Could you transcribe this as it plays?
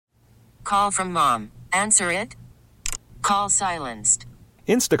call from mom. Answer it. Call silenced.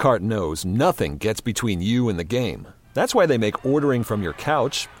 Instacart knows nothing gets between you and the game. That's why they make ordering from your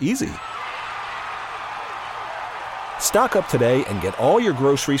couch easy. Stock up today and get all your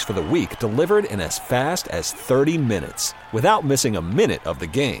groceries for the week delivered in as fast as 30 minutes without missing a minute of the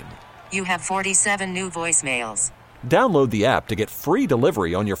game. You have 47 new voicemails. Download the app to get free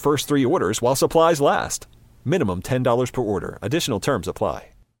delivery on your first 3 orders while supplies last. Minimum $10 per order. Additional terms apply.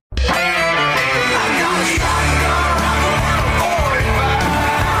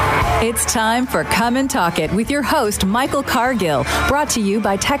 It's time for Come and Talk It with your host, Michael Cargill, brought to you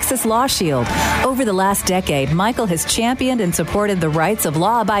by Texas Law Shield. Over the last decade, Michael has championed and supported the rights of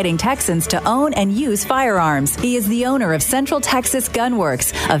law-abiding Texans to own and use firearms. He is the owner of Central Texas Gun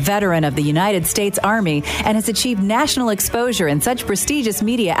Works, a veteran of the United States Army, and has achieved national exposure in such prestigious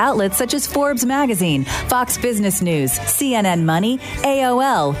media outlets such as Forbes Magazine, Fox Business News, CNN Money,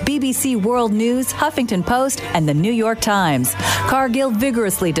 AOL, BBC World News, Huffington Post, and the New York Times. Cargill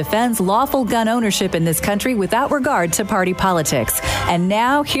vigorously defends lawful gun ownership in this country without regard to party politics. And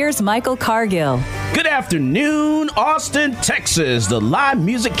now, here's Michael Cargill. Good afternoon, Austin, Texas, the live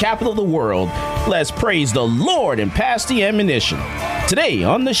music capital of the world. Let's praise the Lord and pass the ammunition. Today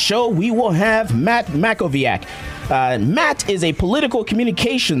on the show, we will have Matt Mackowiak. Matt is a political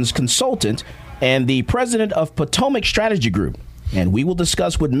communications consultant and the president of Potomac Strategy Group. And we will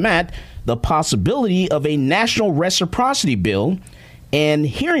discuss with Matt the possibility of a national reciprocity bill and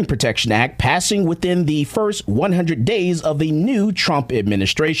Hearing Protection Act passing within the first 100 days of the new Trump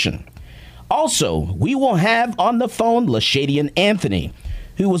administration. Also, we will have on the phone Lashadian Anthony,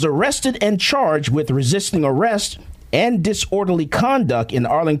 who was arrested and charged with resisting arrest and disorderly conduct in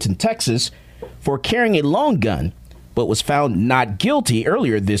Arlington, Texas, for carrying a long gun, but was found not guilty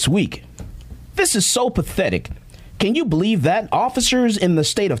earlier this week. This is so pathetic. Can you believe that? Officers in the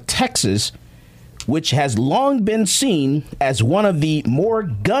state of Texas, which has long been seen as one of the more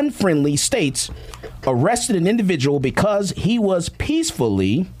gun-friendly states, arrested an individual because he was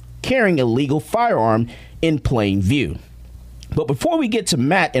peacefully carrying a legal firearm in plain view. But before we get to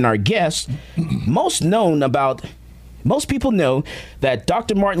Matt and our guest, most people know that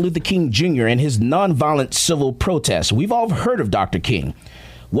Dr. Martin Luther King Jr. and his nonviolent civil protests. We've all heard of Dr. King.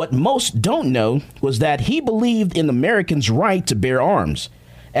 What most don't know was that he believed in Americans' right to bear arms,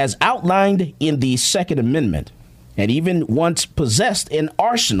 as outlined in the Second Amendment, and even once possessed an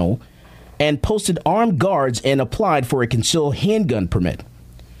arsenal and posted armed guards and applied for a concealed handgun permit.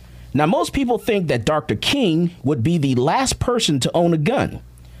 Now, most people think that Dr. King would be the last person to own a gun.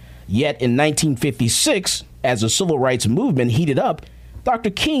 Yet in 1956, as the civil rights movement heated up,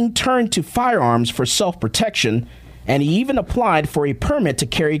 Dr. King turned to firearms for self-protection, and he even applied for a permit to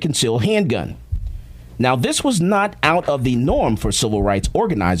carry a concealed handgun. Now, this was not out of the norm for civil rights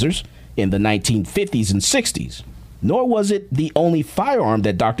organizers in the 1950s and 60s, nor was it the only firearm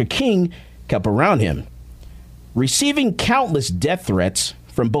that Dr. King kept around him. Receiving countless death threats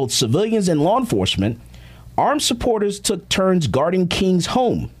from both civilians and law enforcement, armed supporters took turns guarding King's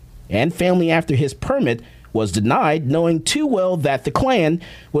home and family after his permit was denied, knowing too well that the Klan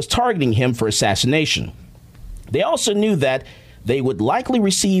was targeting him for assassination. They also knew that they would likely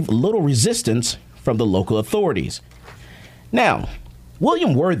receive little resistance from the local authorities. Now,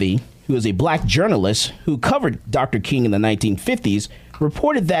 William Worthy, who is a black journalist who covered Dr. King in the 1950s,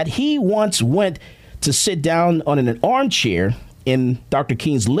 reported that he once went to sit down on an armchair in Dr.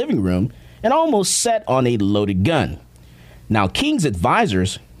 King's living room and almost sat on a loaded gun. Now, King's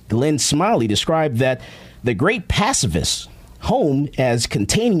advisors, Glenn Smiley, described that the great pacifist's home as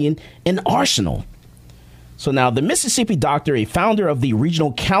containing an arsenal. So now the Mississippi doctor, a founder of the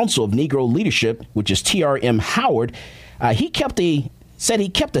Regional Council of Negro Leadership, which is TRM Howard, said he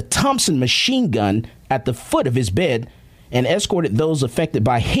kept a Thompson machine gun at the foot of his bed and escorted those affected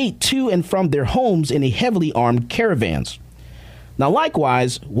by hate to and from their homes in a heavily armed caravans. Now,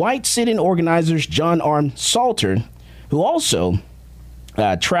 likewise, white sit-in organizers John R. Salter, who also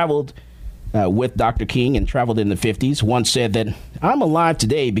traveled with Dr. King and traveled in the 50s, once said that I'm alive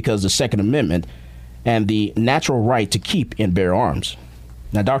today because of the Second Amendment and the natural right to keep and bear arms.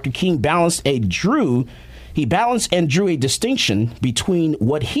 Now, Dr. King balanced and drew a distinction between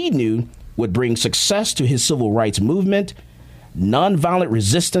what he knew would bring success to his civil rights movement, nonviolent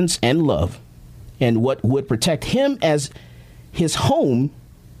resistance and love, and what would protect him as his home,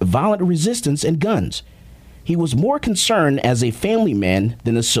 violent resistance and guns. He was more concerned as a family man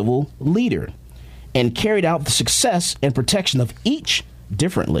than a civil leader, and carried out the success and protection of each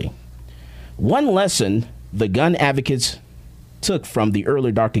differently. One lesson the gun advocates took from the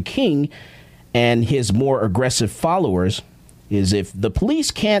earlier Dr. King and his more aggressive followers is if the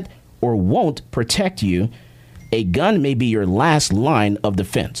police can't or won't protect you, a gun may be your last line of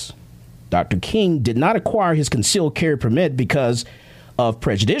defense. Dr. King did not acquire his concealed carry permit because of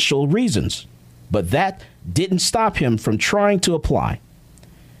prejudicial reasons, but that didn't stop him from trying to apply.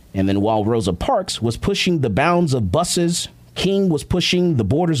 And then while Rosa Parks was pushing the bounds of buses, King was pushing the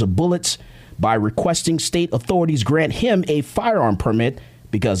borders of bullets by requesting state authorities grant him a firearm permit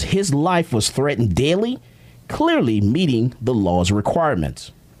because his life was threatened daily, clearly meeting the law's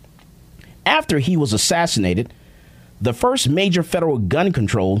requirements. After he was assassinated, the first major federal gun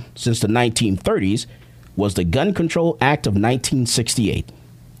control since the 1930s was the Gun Control Act of 1968.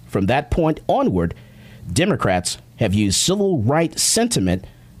 From that point onward, Democrats have used civil rights sentiment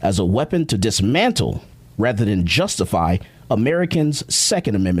as a weapon to dismantle rather than justify Americans'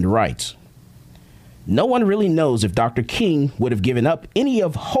 Second Amendment rights. No one really knows if Dr. King would have given up any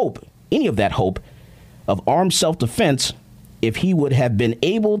of that hope of armed self-defense if he would have been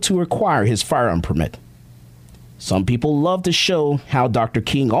able to acquire his firearm permit. Some people love to show how Dr.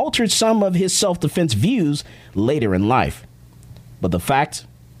 King altered some of his self-defense views later in life. But the facts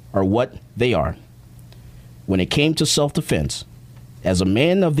are what they are. When it came to self-defense, as a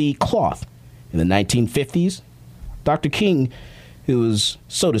man of the cloth in the 1950s, Dr. King, who was,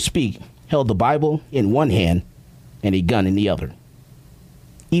 so to speak, held the Bible in one hand and a gun in the other.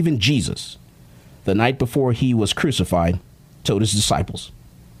 Even Jesus, the night before he was crucified, told his disciples,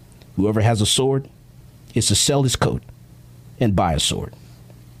 "Whoever has a sword is to sell his coat and buy a sword."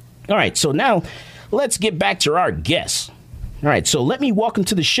 All right, so now let's get back to our guests. All right, so let me welcome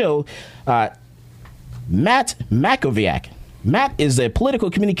to the show Matt Mackowiak. Matt is a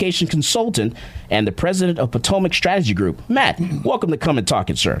political communication consultant and the president of Potomac Strategy Group. Matt, welcome to Come and Talk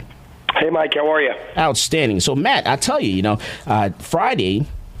It, sir. Hey, Mike, how are you? Outstanding. So, Matt, I tell you, Friday,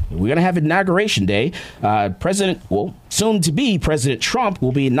 we're going to have Inauguration Day. Soon to be President Trump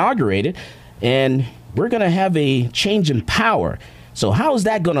will be inaugurated, and we're going to have a change in power. So how is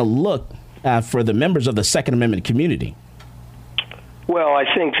that going to look for the members of the Second Amendment community? Well, I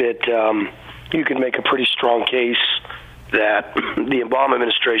think that you can make a pretty strong case that the Obama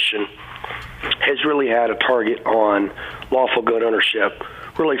administration has really had a target on lawful gun ownership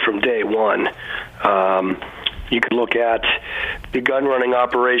really from day one. You could look at the gun running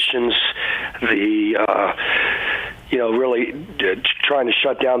operations, really trying to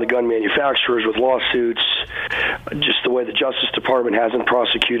shut down the gun manufacturers with lawsuits, just the way the Justice Department hasn't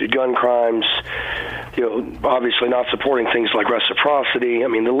prosecuted gun crimes, obviously not supporting things like reciprocity. I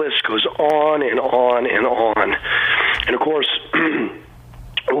mean, the list goes on and on and on. And of course,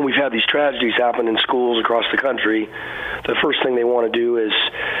 when we've had these tragedies happen in schools across the country, the first thing they want to do is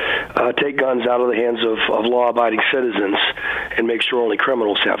take guns out of the hands of law-abiding citizens and make sure only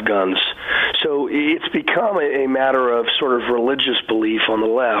criminals have guns. So it's become a matter of sort of religious belief on the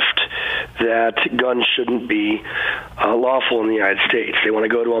left that guns shouldn't be lawful in the United States. They want to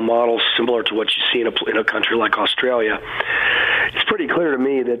go to a model similar to what you see in a country like Australia. It's pretty clear to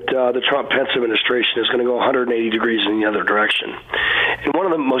me that the Trump-Pence administration is going to go 180 degrees in the other direction. And one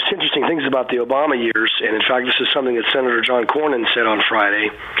of the most interesting things about the Obama years, and in fact this is something that Senator John Cornyn said on Friday,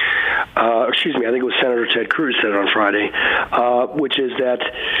 I think it was Senator Ted Cruz said it on Friday, which is that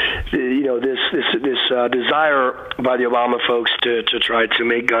this desire by the Obama folks to try to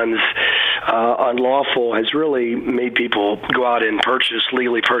make guns unlawful has really made people go out and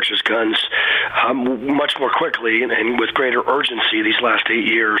legally purchase guns much more quickly and with greater urgency these last 8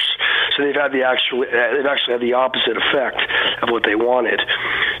 years. So they've actually had the opposite effect of what they wanted.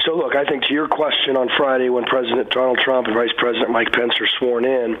 So look, I think to your question on Friday when President Donald Trump and Vice President Mike Pence are sworn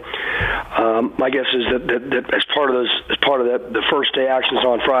in, my guess is that as part of the first day actions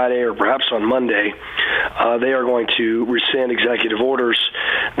on Friday or perhaps on Monday, they are going to rescind executive orders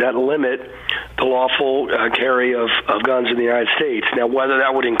that limit the lawful carry of guns in the United States. Now, whether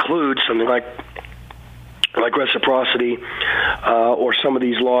that would include something like reciprocity or some of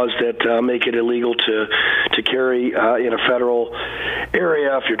these laws that make it illegal to carry in a federal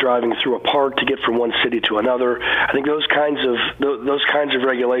area if you're driving through a park to get from one city to another. I think those kinds of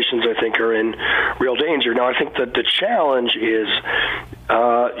regulations I think are in real danger. Now I think that the challenge is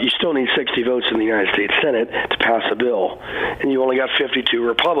you still need 60 votes in the United States Senate to pass a bill, and you only got 52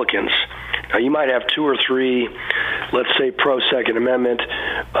 Republicans. Now, you might have 2 or 3, let's say, pro-Second Amendment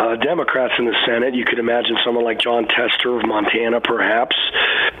Democrats in the Senate. You could imagine someone like John Tester of Montana, perhaps,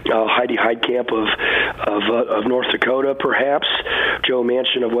 Heidi Heitkamp of North Dakota, perhaps, Joe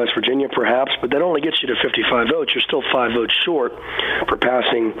Manchin of West Virginia, perhaps, but that only gets you to 55 votes. You're still 5 votes short for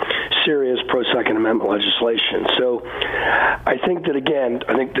passing serious pro-Second Amendment legislation. So I think that, again,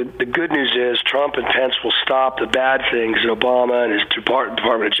 the good news is Trump and Pence will stop the bad things that Obama and his Department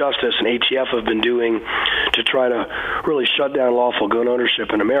of Justice and ATF have been doing to try to really shut down lawful gun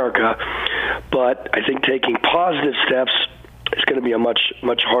ownership in America. But I think taking positive steps is going to be a much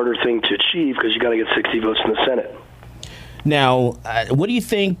harder thing to achieve because you got to get 60 votes in the Senate. Now, what do you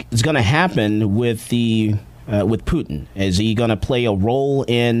think is going to happen with Putin? Is he going to play a role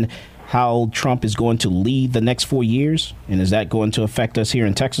in how Trump is going to lead the next 4 years? And is that going to affect us here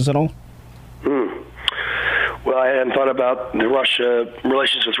in Texas at all? Well, I hadn't thought about the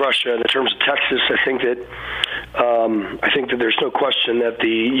relations with Russia in terms of Texas. I think that there's no question that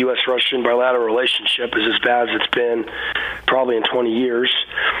the U.S.-Russian bilateral relationship is as bad as it's been probably in 20 years.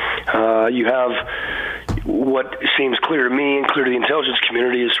 You have what seems clear to me and clear to the intelligence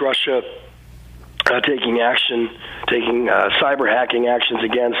community is Russia taking cyber hacking actions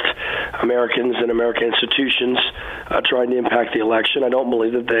against Americans and American institutions, trying to impact the election. I don't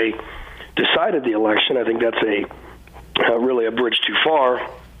believe that they decided the election. I think that's really a bridge too far.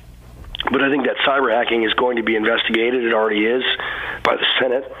 But I think that cyber hacking is going to be investigated. It already is by the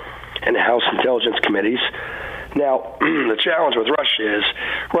Senate and the House Intelligence Committees. Now, the challenge with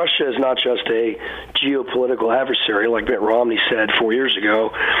Russia is not just a geopolitical adversary, like Mitt Romney said 4 years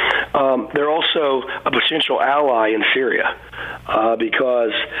ago. They're also a potential ally in Syria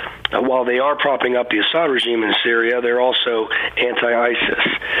because while they are propping up the Assad regime in Syria, they're also anti-ISIS.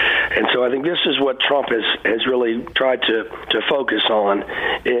 And so I think this is what Trump has really tried to focus on,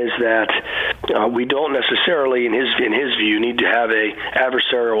 is that we don't necessarily, in his view, need to have a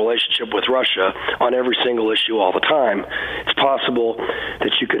adversarial relationship with Russia on every single issue all the time. It's possible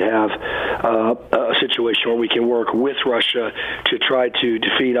that you could have a situation where we can work with Russia to try to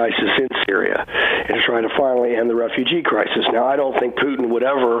defeat ISIS in Syria and to try to finally end the refugee crisis. Now, I don't think Putin would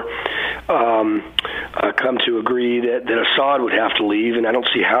ever come to agree that Assad would have to leave, and I don't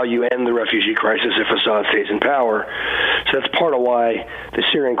see how you end the refugee crisis if Assad stays in power. So that's part of why the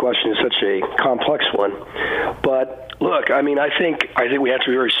Syrian question is such a complex one. But look, I think we have to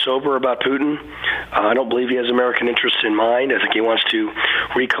be very sober about Putin. I don't believe he has American interests in mind. I think he wants to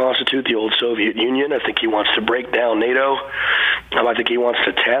reconstitute the old Soviet Union. I think he wants to break down NATO. I think he wants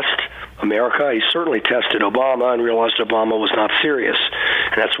to test America. He certainly tested Obama and realized Obama was not serious.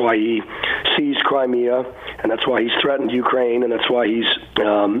 And that's why he seized Crimea, and that's why he's threatened Ukraine, and that's why he's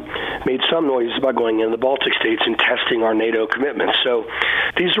made some noises about going into the Baltic states and testing our NATO commitments. So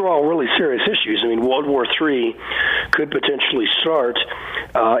these are all really serious issues. I mean, World War III could potentially start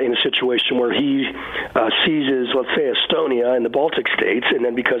in a situation where he seizes, let's say, Estonia and the Baltic states, and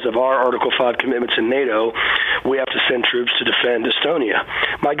then because of our Article 5 commitments in NATO, we have to send troops to defend Estonia.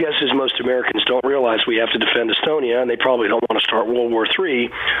 My guess is most Americans don't realize we have to defend Estonia, and they probably don't want to start World War III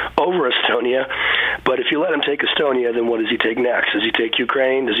over Estonia. But if you let him take Estonia, then what does he take next? Does he take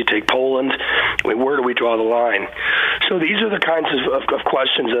Ukraine? Does he take Poland? I mean, where do we draw the line? So these are the kinds of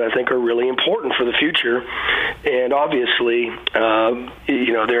questions that I think are really important for the future. And obviously,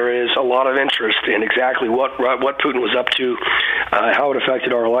 there is a lot of interest in exactly what Putin was up to, how it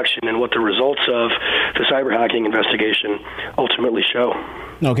affected our election, and what the results of the cyber hacking investigation ultimately show.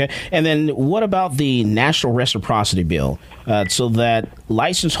 Okay. And then what about the national reciprocity bill so that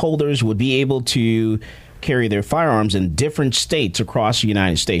license holders would be able to carry their firearms in different states across the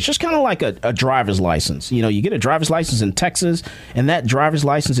United States, just kind of like a driver's license? You know, you get a driver's license in Texas, and that driver's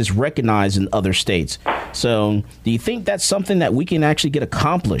license is recognized in other states. So do you think that's something that we can actually get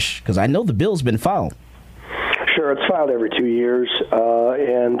accomplished? Because I know the bill's been filed. Sure, it's filed every 2 years,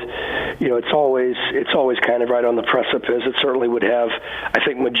 and it's always kind of right on the precipice. It certainly would have, I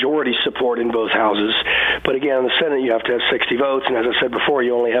think, majority support in both houses. But again, in the Senate, you have to have 60 votes, and as I said before,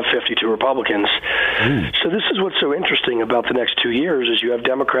 you only have 52 Republicans. So this is what's so interesting about the next 2 years, is you have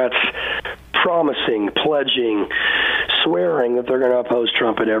Democrats promising, pledging, swearing that they're going to oppose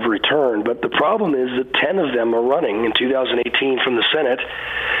Trump at every turn. But the problem is that 10 of them are running in 2018 from the Senate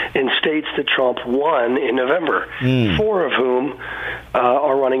in states that Trump won in November, 4 of whom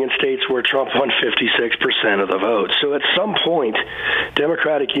are running in states where Trump won 56% of the vote. So at some point,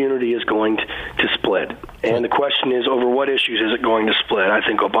 Democratic unity is going to split. And the question is, over what issues is it going to split? I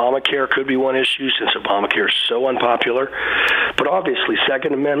think Obamacare could be one issue, since Obamacare is so unpopular. But obviously,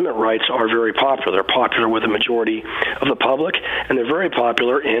 Second Amendment rights are very popular. They're popular with the majority of the public, and they're very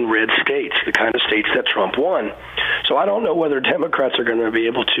popular in red states, the kind of states that Trump won. So I don't know whether Democrats are going to be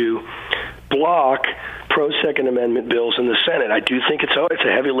able to block pro-Second Amendment bills in the Senate. I do think it's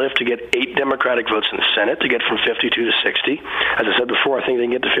a heavy lift to get 8 Democratic votes in the Senate, to get from 52 to 60. As I said before, I think they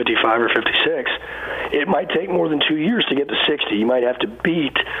can get to 55 or 56. It might take more than 2 years to get to 60. You might have to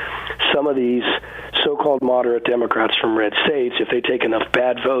beat some of these so-called moderate Democrats from red states if they take enough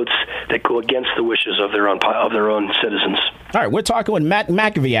bad votes that go against the wishes of their own citizens. All right, we're talking with Matt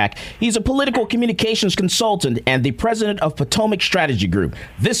Makowiak. He's a political communications consultant and the president of Potomac Strategy Group.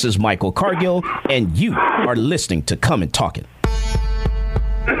 This is Michael Cargill, and you are listening to Come and Talk It.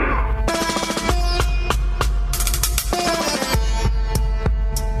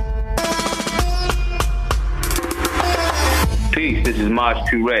 Peace, this is Maj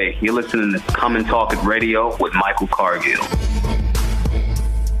Toure. You're listening to Come and Talk It Radio with Michael Cargill.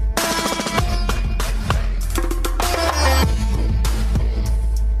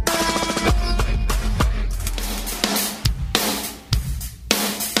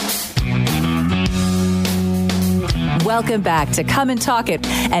 Welcome back to Come and Talk It.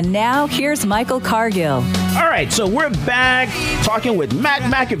 And now here's Michael Cargill. All right, so we're back talking with Matt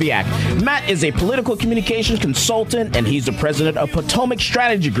Makowiak. Matt is a political communications consultant, and he's the president of Potomac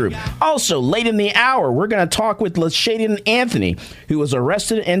Strategy Group. Also, late in the hour, we're going to talk with Lashadian Anthony, who was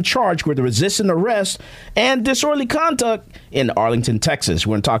arrested and charged with resisting arrest and disorderly conduct in Arlington, Texas.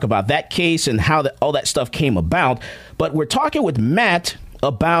 We're going to talk about that case and how all that stuff came about. But we're talking with Matt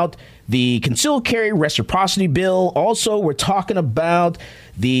about the concealed carry reciprocity bill. Also, we're talking about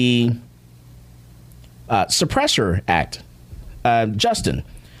the Suppressor Act. Justin,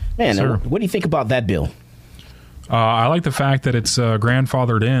 man, Sir. What do you think about that bill? I like the fact that it's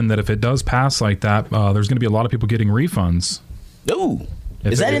grandfathered in, that if it does pass like that, there's going to be a lot of people getting refunds. Ooh.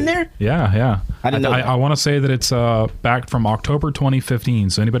 Is that in there? Yeah. I didn't know that. I want to say that it's back from October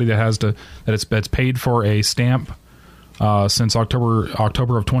 2015. So anybody that's paid for a stamp since October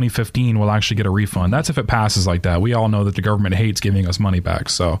of 2015 will actually get a refund. That's if it passes like that. We all know that the government hates giving us money back.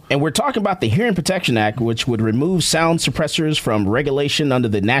 And we're talking about the Hearing Protection Act, which would remove sound suppressors from regulation under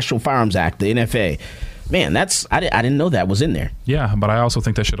the National Firearms Act, the NFA. Man, I didn't know that was in there. Yeah, but I also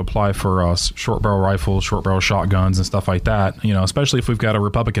think that should apply for short barrel rifles, short barrel shotguns, and stuff like that. You know, especially if we've got a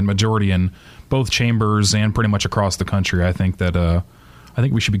Republican majority in both chambers and pretty much across the country. I think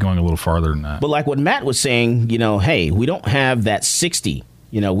we should be going a little farther than that. But like what Matt was saying, hey, we don't have that 60.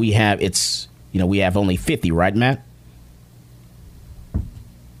 We have only 50, right, Matt?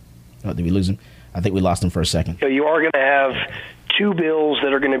 Oh, did we lose him? I think we lost him for a second. You are going to have 2 bills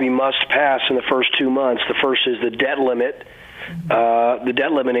that are going to be must pass in the first 2 months. The first is the debt limit. The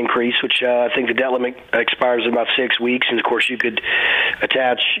debt limit increase, which I think the debt limit expires in about 6 weeks, and of course you could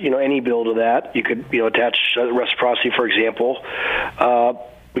attach, any bill to that. You could, attach reciprocity, for example,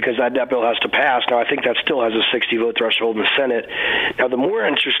 because that bill has to pass. Now, I think that still has a 60-vote threshold in the Senate. Now, the more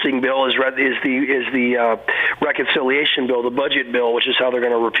interesting bill is the reconciliation bill, the budget bill, which is how they're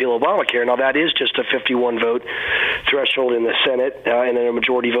going to repeal Obamacare. Now, that is just a 51-vote threshold in the Senate and then a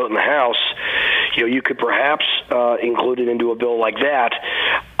majority vote in the House. You could perhaps include it into a bill like that.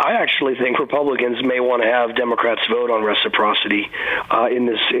 I actually think Republicans may want to have Democrats vote on reciprocity in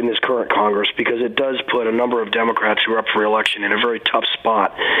this current Congress, because it does put a number of Democrats who are up for election in a very tough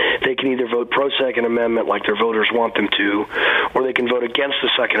spot. They can either vote pro-Second Amendment like their voters want them to, or they can vote against the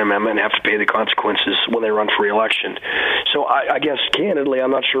Second Amendment and have to pay the consequences when they run for re-election. So I guess, candidly,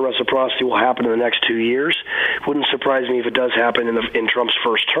 I'm not sure reciprocity will happen in the next 2 years. It wouldn't surprise me if it does happen in Trump's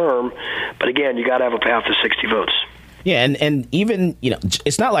first term. But again, you got to have a path to 60 votes. Yeah, and even,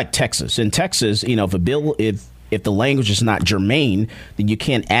 it's not like Texas. In Texas, if a bill, if the language is not germane, then you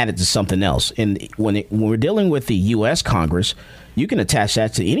can't add it to something else. And when we're dealing with the U.S. Congress, you can attach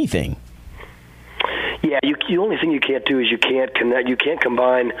that to anything. Yeah, the only thing you can't do is you can't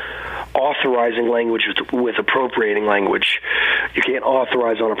combine authorizing language with appropriating language. You can't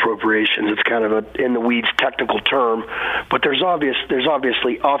authorize on appropriations. It's kind of a in the weeds technical term, but there's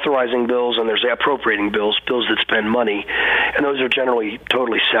obviously authorizing bills and there's appropriating bills that spend money, and those are generally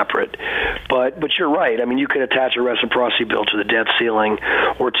totally separate. But you're right. I mean, you could attach a reciprocity bill to the debt ceiling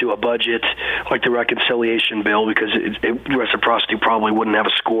or to a budget like the reconciliation bill, because reciprocity probably wouldn't have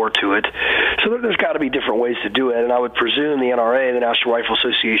a score to it. So there's got to be different ways to do it, and I would presume the NRA, the National Rifle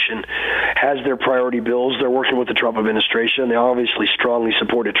Association, has their priority bills. They're working with the Trump administration. They obviously strongly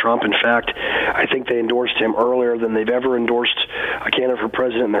supported Trump. In fact, I think they endorsed him earlier than they've ever endorsed a candidate for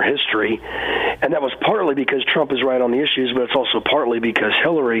president in their history, and that was partly because Trump is right on the issues, but it's also partly because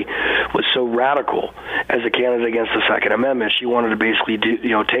Hillary was so radical as a candidate against the Second Amendment. She wanted to basically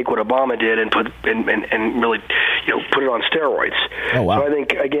take what Obama did and really put it on steroids. Oh, wow. So I think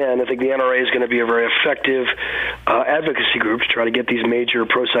the NRA is going to be a very effective advocacy group to try to get these major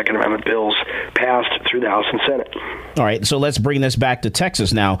pro-Second Amendment bills passed through the House and Senate. All right, so let's bring this back to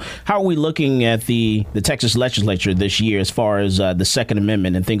Texas now. How are we looking at the Texas legislature this year as far as the Second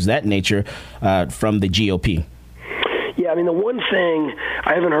Amendment and things of that nature from the GOP? Yeah, I mean, the one thing,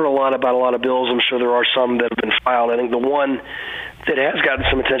 I haven't heard a lot about a lot of bills. I'm sure there are some that have been filed. I think the one that has gotten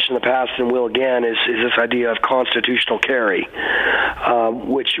some attention in the past and will again is this idea of constitutional carry,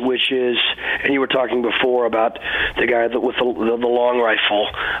 which is, and you were talking before about the guy with the long rifle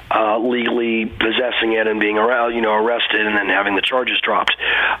legally possessing it and being arrested and then having the charges dropped.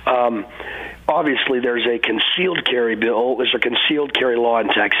 Obviously, there's a concealed carry bill. There's a concealed carry law in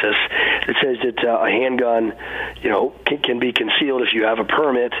Texas that says that a handgun, can be concealed if you have a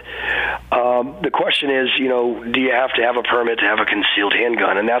permit. The question is, do you have to have a permit to have a concealed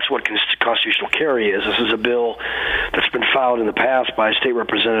handgun? And that's what constitutional carry is. This is a bill that's been filed in the past by State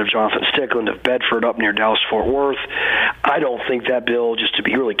Representative Jonathan Stickland of Bedford up near Dallas-Fort Worth. I don't think that bill, just to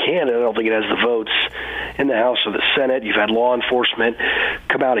be really candid, I don't think it has the votes in the House or the Senate. You've had law enforcement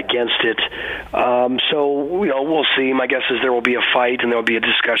come out against it. So we'll see. My guess is there will be a fight and there will be a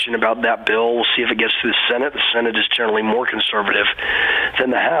discussion about that bill. We'll see if it gets to the Senate. The Senate is generally more conservative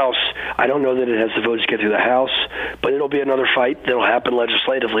than the House. I don't know that it has the votes to get through the House, but it'll be another fight that will happen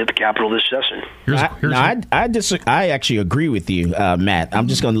legislatively at the Capitol this session. I actually agree with you, Matt. I'm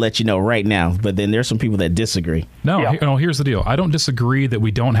just going to let you know right now, but then there's some people that disagree. No, here's the deal. I don't disagree that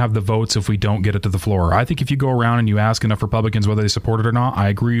we don't have the votes if we don't get it to the floor. I think if you go around and you ask enough Republicans whether they support it or not, I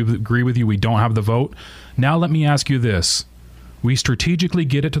agree with you. We don't have the vote. Now let me ask you this. We strategically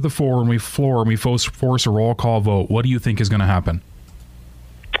get it to the floor and we force a roll call vote. What do you think is going to happen?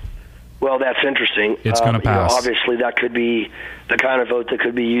 Well, that's interesting. It's going to pass. Obviously, that could be the kind of vote that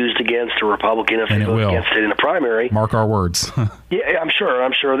could be used against a Republican if they vote against it in a primary. Mark our words. Yeah, I'm sure.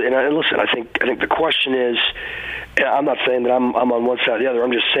 And listen, I think the question is, and I'm not saying that I'm on one side or the other.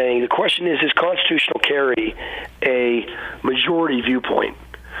 I'm just saying the question is constitutional carry a majority viewpoint?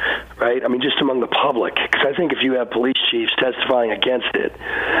 Right? I mean, just among the public, because I think if you have police chiefs testifying against it,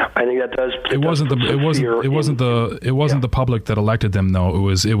 I think that does. It wasn't the public that elected them, though. It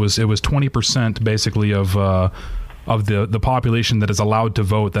was 20% basically of the population that is allowed to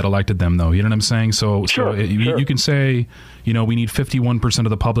vote that elected them, though. You know what I'm saying? You can say, we need 51% of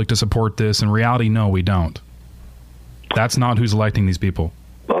the public to support this. In reality, no, we don't. That's not who's electing these people.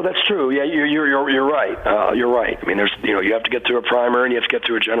 Well, that's true. Yeah, you're right. You're right. I mean, there's you have to get through a primary and you have to get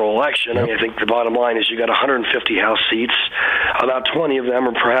through a general election. Yep. I mean, I think the bottom line is you got 150 House seats. About 20 of them,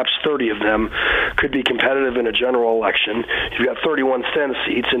 or perhaps 30 of them, could be competitive in a general election. You've got 31 Senate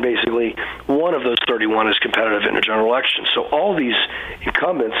seats, and basically one of those 31 is competitive in a general election. So all these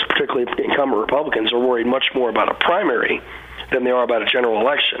incumbents, particularly incumbent Republicans, are worried much more about a primary than they are about a general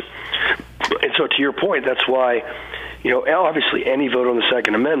election. And so, to your point, that's why. Obviously, any vote on the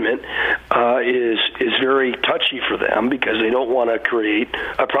Second Amendment is very touchy for them because they don't want to create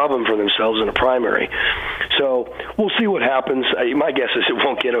a problem for themselves in a primary. So we'll see what happens. My guess is it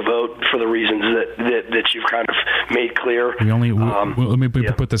won't get a vote for the reasons that you've kind of made clear. Let me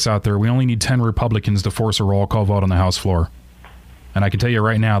put this out there. We only need 10 Republicans to force a roll call vote on the House floor. And I can tell you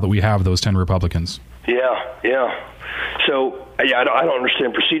right now that we have those 10 Republicans. Yeah. So, I don't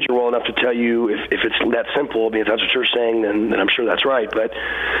understand procedure well enough to tell you if it's that simple. I mean, if that's what you're saying, then I'm sure that's right. But,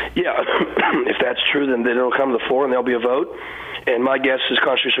 yeah, if that's true, then it'll come to the floor and there'll be a vote. And my guess is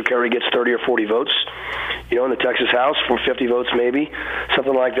constitutional carry gets 30 or 40 votes, in the Texas House, for 50 votes maybe,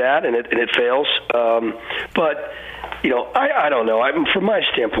 something like that, and it fails. But... I don't know. From my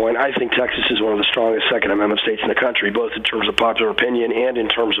standpoint, I think Texas is one of the strongest Second Amendment states in the country, both in terms of popular opinion and in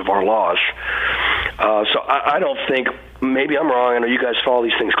terms of our laws. So I don't think, maybe I'm wrong, I know you guys follow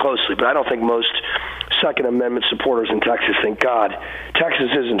these things closely, but I don't think most Second Amendment supporters in Texas think, God, Texas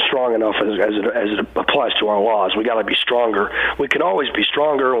isn't strong enough as it applies to our laws. We got to be stronger. We can always be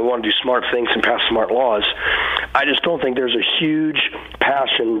stronger, and we want to do smart things and pass smart laws. I just don't think there's a huge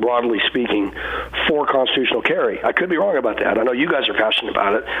passion, broadly speaking, for constitutional carry. I could be wrong about that. I know you guys are passionate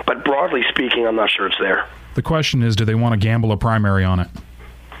about it, but broadly speaking, I'm not sure it's there. The question is, do they want to gamble a primary on it?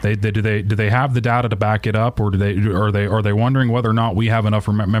 Do they have the data to back it up, or are they wondering whether or not we have enough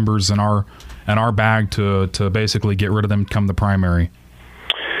members in our bag to basically get rid of them come the primary?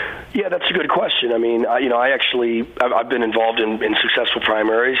 Yeah, that's a good question. I mean, I've been involved in successful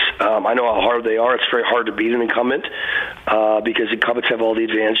primaries. I know how hard they are. It's very hard to beat an incumbent because incumbents have all the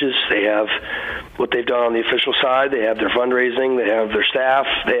advantages. They have what they've done on the official side. They have their fundraising. They have their staff.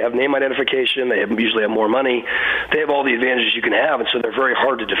 They have name identification. They usually have more money. They have all the advantages you can have, and so they're very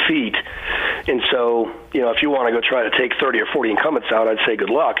hard to defeat. And so if you want to go try to take 30 or 40 incumbents out, I'd say good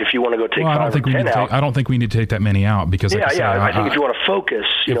luck. If you want to go take 5 or 10 out. I don't think we need to take that many out because, I think if you want to focus,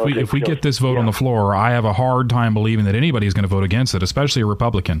 if we get this vote on the floor, I have a hard time believing that anybody is going to vote against it, especially a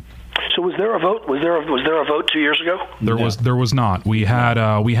Republican. So was there a vote? Was there a vote 2 years ago? There was not. We had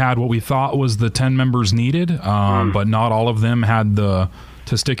what we thought was the 10 members needed, but not all of them had the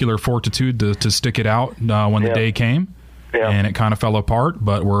testicular fortitude to stick it out when the day came. Yeah. And it kind of fell apart,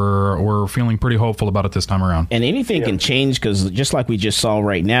 but we're feeling pretty hopeful about it this time around. And anything can change because just like we just saw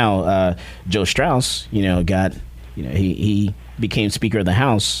right now, Joe Strauss, he became Speaker of the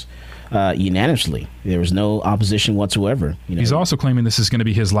House unanimously. There was no opposition whatsoever. He's also claiming this is going to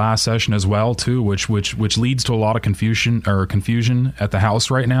be his last session as well, too, which leads to a lot of confusion at the House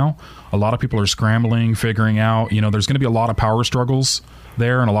right now. A lot of people are scrambling, figuring out. There's going to be a lot of power struggles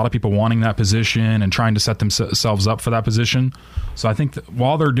there, and a lot of people wanting that position and trying to set themselves up for that position. So I think that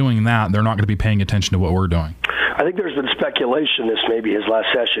while they're doing that, they're not going to be paying attention to what we're doing. I think there's been speculation this may be his last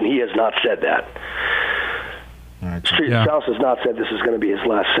session. He has not said that. Strauss has not said this is going to be his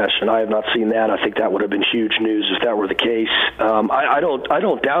last session. I have not seen that. I think that would have been huge news if that were the case. I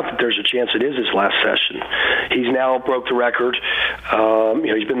don't doubt that there's a chance it is his last session. He's now broke the record.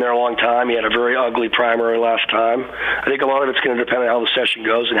 He's been there a long time. He had a very ugly primary last time. I think a lot of it's going to depend on how the session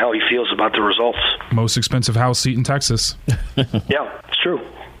goes and how he feels about the results. Most expensive House seat in Texas. Yeah, it's true.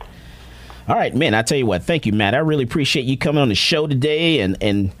 All right, man, I tell you what, thank you, Matt. I really appreciate you coming on the show today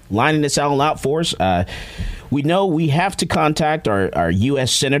and lining this all out for us. We know we have to contact our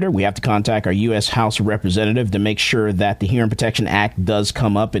U.S. Senator. We have to contact our U.S. House Representative to make sure that the Hearing Protection Act does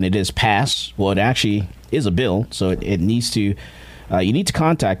come up and it is passed. Well, it actually is a bill, so it needs to you need to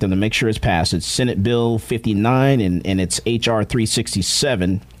contact them to make sure it's passed. It's Senate Bill 59 and it's H.R.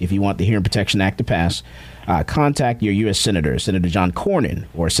 367 if you want the Hearing Protection Act to pass. Contact your U.S. Senator, Senator John Cornyn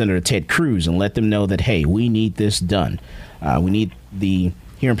or Senator Ted Cruz, and let them know that, hey, we need this done. We need the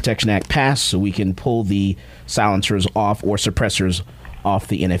Hearing Protection Act passed so we can pull the silencers off or suppressors off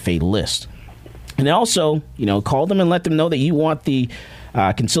the NFA list. And also, call them and let them know that you want the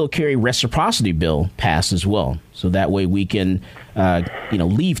concealed carry reciprocity bill passed as well. So that way we can,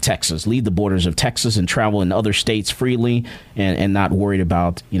 leave the borders of Texas and travel in other states freely and not worried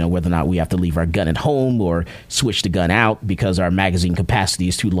about, whether or not we have to leave our gun at home or switch the gun out because our magazine capacity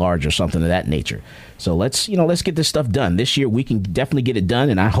is too large or something of that nature. So let's get this stuff done. This year we can definitely get it done,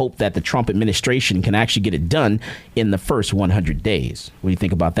 and I hope that the Trump administration can actually get it done in the first 100 days. What do you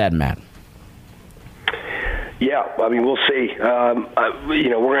think about that, Matt? Yeah, we'll see. We're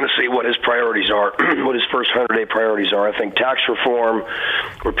going to see what his priorities are, what his first 100-day priorities are. I think tax reform,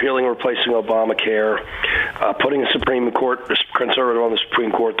 repealing and replacing Obamacare, putting a Supreme Court, a conservative on the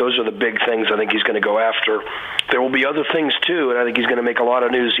Supreme Court, those are the big things I think he's going to go after. There will be other things, too, and I think he's going to make a lot of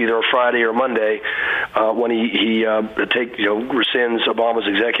news either Friday or Monday when he rescinds Obama's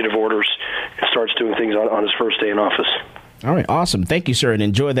executive orders and starts doing things on his first day in office. All right, awesome. Thank you, sir, and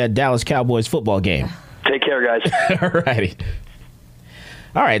enjoy that Dallas Cowboys football game. Take care, guys. All righty.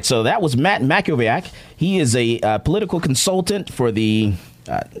 All right, so that was Matt Mackowiak. He is a political consultant for the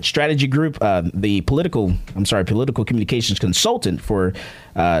strategy group, political communications consultant for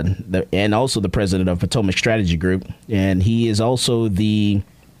and also the president of Potomac Strategy Group. And he is also the,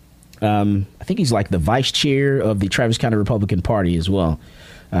 I think he's like the vice chair of the Travis County Republican Party as well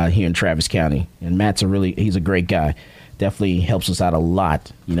here in Travis County. And Matt's he's a great guy. Definitely helps us out a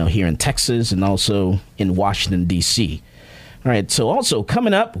lot, here in Texas and also in Washington, D.C. All right, so also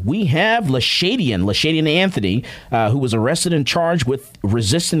coming up, we have Lashadian Anthony, who was arrested and charged with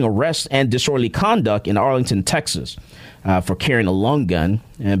resisting arrest and disorderly conduct in Arlington, Texas, for carrying a long gun,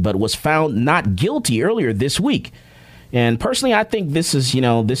 but was found not guilty earlier this week. And personally, I think this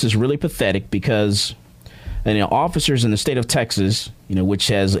is really pathetic because officers in the state of Texas, which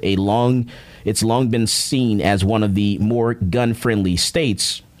has it's long been seen as one of the more gun-friendly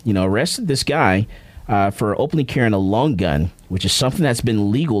states, arrested this guy for openly carrying a long gun, which is something that's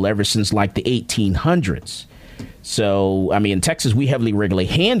been legal ever since like the 1800s. So, in Texas, we heavily regulate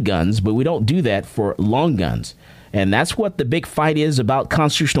handguns, but we don't do that for long guns. And that's what the big fight is about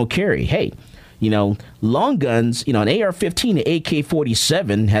constitutional carry. Hey, long guns, an AR-15, an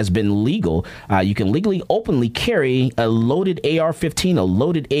AK-47 has been legal. You can legally, openly carry a loaded AR-15, a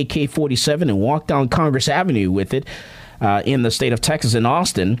loaded AK-47, and walk down Congress Avenue with it in the state of Texas in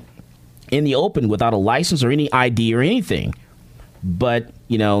Austin in the open without a license or any ID or anything. But,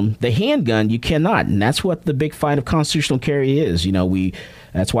 the handgun, you cannot. And that's what the big fight of constitutional carry is.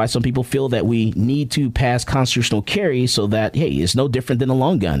 That's why some people feel that we need to pass constitutional carry so that, hey, it's no different than a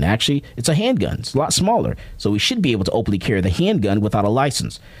long gun. Actually, it's a handgun. It's a lot smaller. So we should be able to openly carry the handgun without a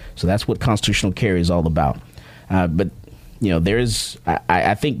license. So that's what constitutional carry is all about. But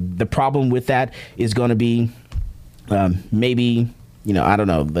I think the problem with that is going to be maybe, I don't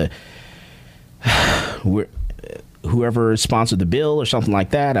know, whoever sponsored the bill or something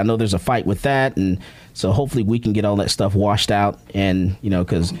like that. I know there's a fight with that. And so hopefully we can get all that stuff washed out. And,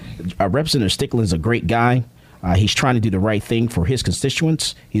 because Representative Stickland is a great guy. He's trying to do the right thing for his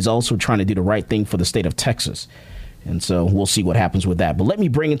constituents. He's also trying to do the right thing for the state of Texas. And so we'll see what happens with that. But let me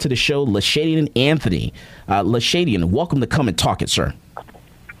bring into the show Lashadian Anthony. Lashadian, welcome to Come and Talk It, sir.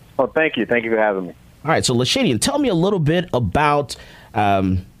 Well, thank you. Thank you for having me. All right. So, Lashadian, tell me a little bit about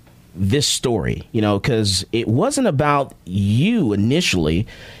this story, because it wasn't about you initially.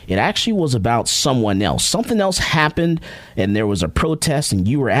 It actually was about someone else. Something else happened, and there was a protest, and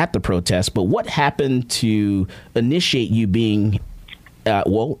you were at the protest. But what happened to initiate you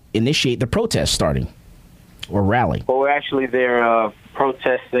initiate the protest starting or rally? Well, we're actually there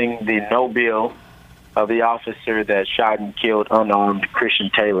protesting the no bill of the officer that shot and killed unarmed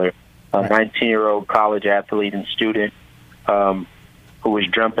Christian Taylor, a 19-year-old college athlete and student who was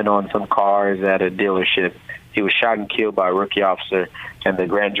jumping on some cars at a dealership. He was shot and killed by a rookie officer, and the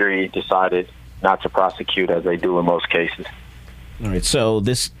grand jury decided not to prosecute, as they do in most cases. All right, so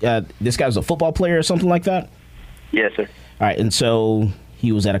this guy was a football player or something like that? Yes, sir. All right, and so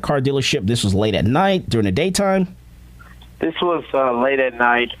he was at a car dealership. This was late at night, during the daytime? This was late at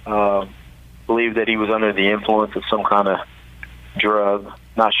night. Believe that he was under the influence of some kind of drug,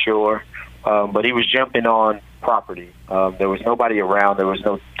 not sure. But he was jumping on property. There was nobody around. There was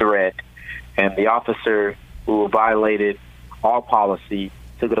no threat. And the officer, who violated all policy,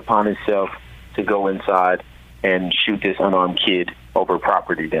 took it upon himself to go inside and shoot this unarmed kid over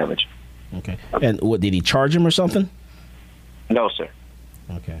property damage. Okay. And what, did he charge him or something? No, sir.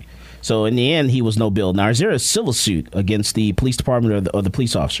 Okay. So in the end, he was no bill. Now, is there a civil suit against the police department or the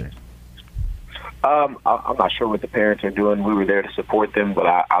police officer? I'm not sure what the parents are doing. We were there to support them, but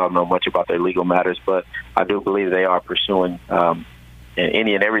I don't know much about their legal matters. But I do believe they are pursuing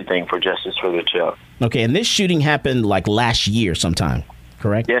any and everything for justice for their child. Okay, and this shooting happened like last year sometime,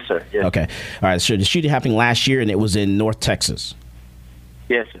 correct? Yes, sir. Yes. Okay. All right, so the shooting happened last year, and it was in North Texas.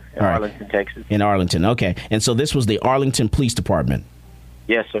 Yes, sir. In Arlington, Texas. In Arlington, okay. And so this was the Arlington Police Department.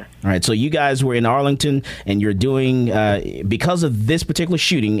 Yes, sir. All right, so you guys were in Arlington, and you're doing, because of this particular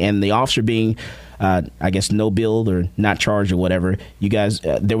shooting and the officer being, I guess, no billed or not charged or whatever, you guys,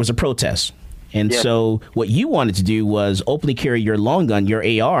 there was a protest. And so what you wanted to do was openly carry your long gun, your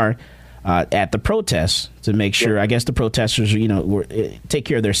AR, at the protest to make sure, I guess, the protesters, were take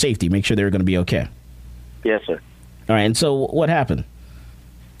care of their safety, make sure they were going to be okay. Yes, sir. All right, and so what happened?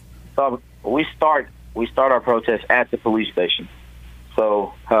 So we start our protest at the police station.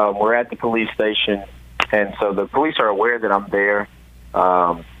 So we're at the police station, and so the police are aware that I'm there.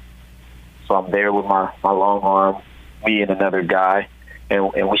 So I'm there with my long arm, me and another guy,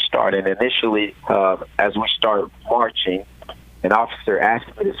 and we start. And initially, as we start marching, an officer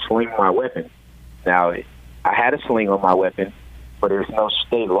asked me to sling my weapon. Now, I had a sling on my weapon, but there's no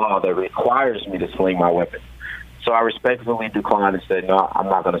state law that requires me to sling my weapon. So I respectfully declined and said, no, I'm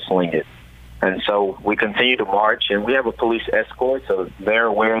not going to sling it. And so we continue to march, and we have a police escort, so they're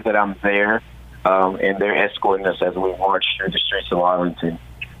aware that I'm there, and they're escorting us as we march through the streets of Arlington.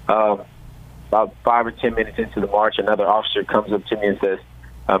 About 5 or 10 minutes into the march, another officer comes up to me and says,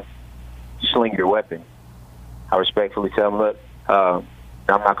 sling your weapon. I respectfully tell him, look, I'm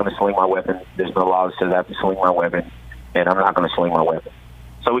not going to sling my weapon. There's no law that says I have to sling my weapon, and I'm not going to sling my weapon.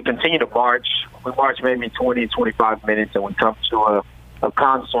 So we continue to march. We march maybe 20, 25 minutes, and we come to a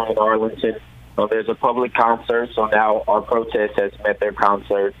concert in Arlington. There's a public concert, so now our protest has met their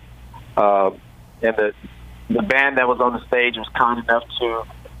concert. And the band that was on the stage was kind enough to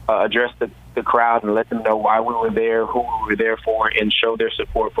address the crowd and let them know why we were there, who we were there for, and show their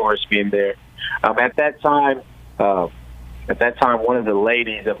support for us being there. At that time, one of the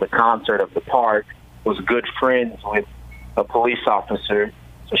ladies of the concert of the park was good friends with a police officer.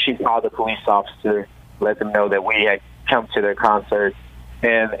 So she called the police officer, let them know that we had come to their concert.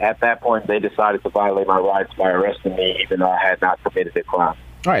 And at that point, they decided to violate my rights by arresting me, even though I had not committed a crime.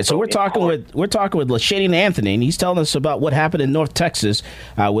 All right, so we're talking with Lashadian Anthony, and he's telling us about what happened in North Texas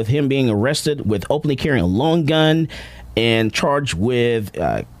with him being arrested with openly carrying a long gun and charged with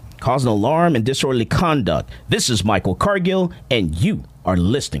causing alarm and disorderly conduct. This is Michael Cargill, and you are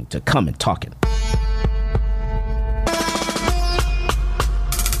listening to Come and Talk It.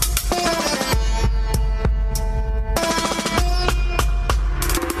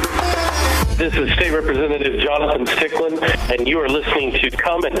 This is State Representative Jonathan Stickland, and you are listening to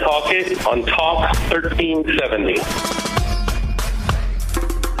Come and Talk It on Talk 1370.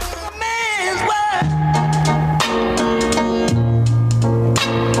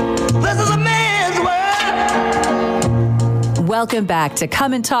 Welcome back to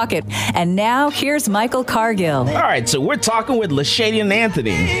Come and Talk It. And now here's Michael Cargill. All right, so we're talking with Lashadian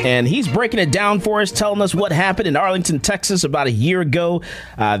Anthony, and he's breaking it down for us, telling us what happened in Arlington, Texas about a year ago.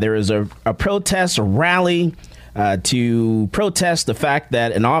 There was a protest, a rally to protest the fact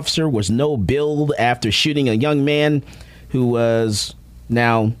that an officer was no billed after shooting a young man who was,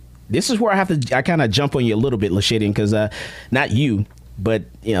 now, this is where I kind of jump on you a little bit, Lashadian, because not you, but,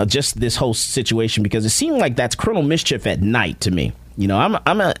 you know, just this whole situation, because it seemed like that's criminal mischief at night to me. You know, I'm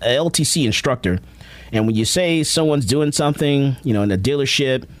a LTC instructor, and when you say someone's doing something, you know, in a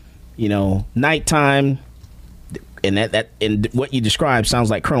dealership, you know, nighttime, and and what you described sounds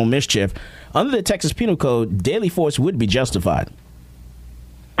like criminal mischief, under the Texas Penal Code, deadly force would be justified.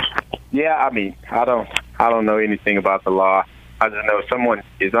 Yeah, I mean, I don't know anything about the law. I just know if someone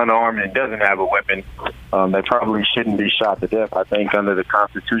is unarmed and doesn't have a weapon, they probably shouldn't be shot to death. I think under the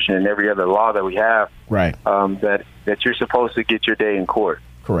Constitution and every other law that we have, right, that you're supposed to get your day in court.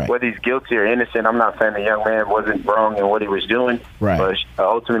 Correct. Whether he's guilty or innocent, I'm not saying the young man wasn't wrong in what he was doing, right, but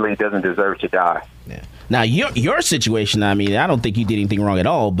ultimately he doesn't deserve to die. Yeah. Now, your situation, I mean, I don't think you did anything wrong at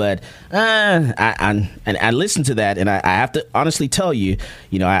all, but I listened to that, and I have to honestly tell you,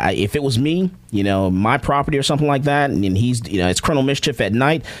 you know, if it was me, you know, my property or something like that, and he's, you know, it's criminal mischief at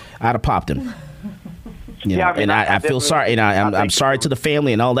night, I'd have popped him. You know, I mean, and I feel sorry, and I'm sorry to the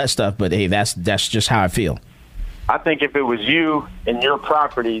family and all that stuff, but hey, that's just how I feel. I think if it was you and your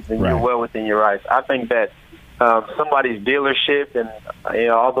property, then you're well within your rights. I think that somebody's dealership and, you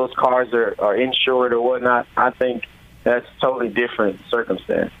know, all those cars are insured or whatnot, I think that's totally different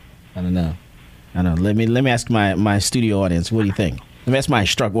circumstance. I don't know. Let me ask my studio audience. What do you think? Let me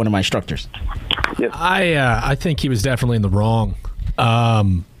ask one of my instructors. Yes. I think he was definitely in the wrong.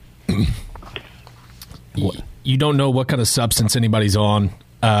 You don't know what kind of substance anybody's on.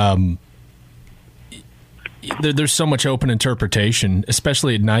 There's so much open interpretation,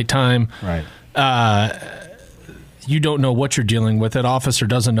 especially at nighttime. Right. You don't know what you're dealing with. That officer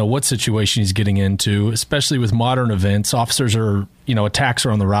doesn't know what situation he's getting into, especially with modern events. Officers are, you know, attacks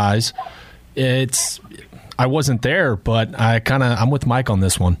are on the rise. I wasn't there, but I'm with Mike on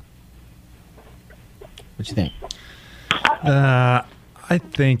this one. What you think? I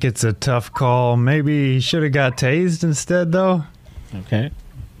think it's a tough call. Maybe he should have got tased instead, though. Okay.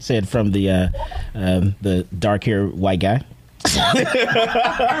 Said from the dark-haired white guy.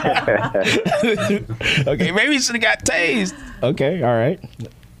 Okay, maybe he should have got tased. Okay, all right.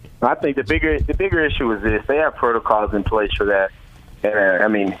 I think the bigger issue is this: they have protocols in place for that. And I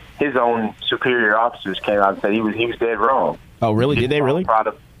mean, his own superior officers came out and said he was dead wrong. Oh, really? Did they really?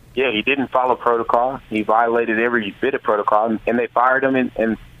 Yeah, he didn't follow protocol. He violated every bit of protocol, and they fired him.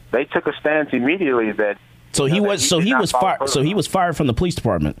 And they took a stance immedially that. So he was fired from the police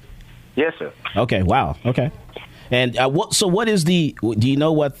department. Yes, sir. Okay. Wow. Okay. And what is do you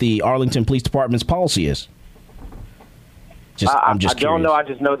know what the Arlington Police Department's policy is? I'm just I don't know. I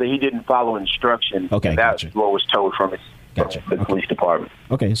just know that he didn't follow instruction. Okay, that's gotcha. what was told from the police department.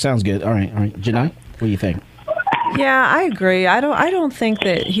 Okay, sounds good. All right. Janai, what do you think? Yeah, I agree. I don't think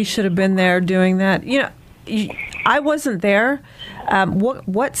that he should have been there doing that. You know, I wasn't there.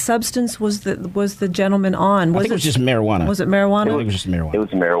 What substance was the gentleman on? I think it was just marijuana. Was it marijuana? I think it was just marijuana. It was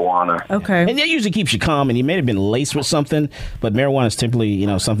marijuana. Okay. And that usually keeps you calm, and he may have been laced with something, but marijuana is typically, you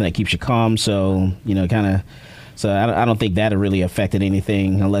know, something that keeps you calm. So, you know, kind of. So I don't think that really affected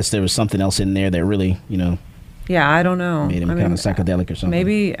anything, unless there was something else in there that really, you know. Yeah, I don't know. Made him kind of psychedelic or something.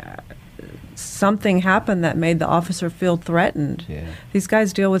 Maybe something happened that made the officer feel threatened. Yeah. These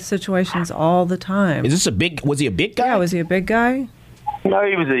guys deal with situations all the time. Was he a big guy? Yeah, was he a big guy? No,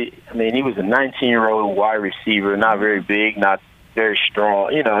 he was a 19-year-old wide receiver, not very big, not very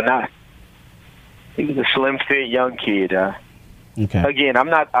strong. You know, he was a slim fit young kid. Okay. Again, I'm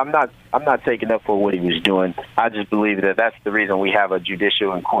not taking up for what he was doing. I just believe that that's the reason we have a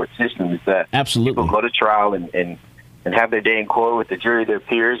judicial and court system, is that absolutely people go to trial and have their day in court with the jury, their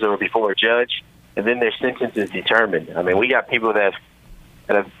peers, or before a judge, and then their sentence is determined. I mean, we got people that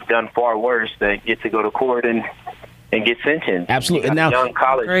have done far worse that get to go to court and get sentenced. Absolutely. And now, a young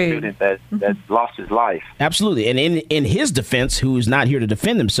college student that lost his life. Absolutely. And in his defense, who's not here to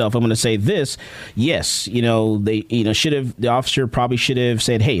defend himself, I'm going to say this. Yes, you know, the officer probably should have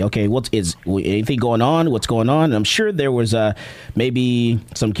said, hey, okay, is anything going on? What's going on? And I'm sure there was maybe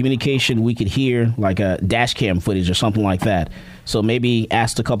some communication we could hear, like a dash cam footage or something like that. So maybe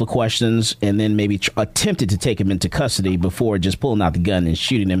asked a couple questions and then maybe attempted to take him into custody before just pulling out the gun and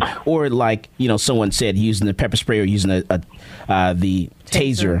shooting him. Or like, someone said using the pepper spray or using the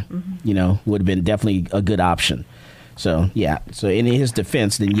taser, would have been definitely a good option. So, yeah. So in his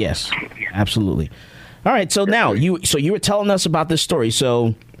defense, then yes, absolutely. All right. So now you were telling us about this story.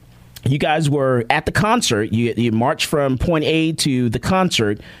 So you guys were at the concert. You marched from point A to the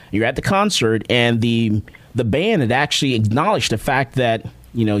concert. You're at the concert, and the band had actually acknowledged the fact that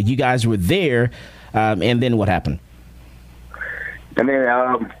you guys were there. And then what happened? And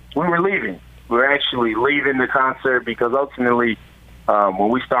then we were leaving. We were actually leaving the concert because ultimately, when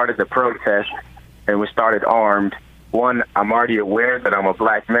we started the protest and we started armed, one, I'm already aware that I'm a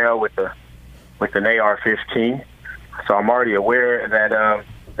black male with an AR-15, so I'm already aware that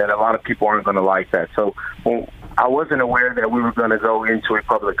a lot of people aren't going to like that. So I wasn't aware that we were going to go into a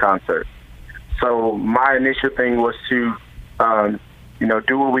public concert. So my initial thing was to,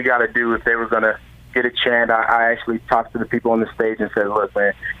 do what we got to do. If they were going to get a chant, I actually talked to the people on the stage and said, look,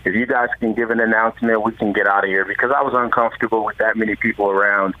 man, if you guys can give an announcement, we can get out of here, because I was uncomfortable with that many people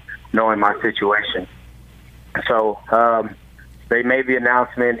around knowing my situation. So they made the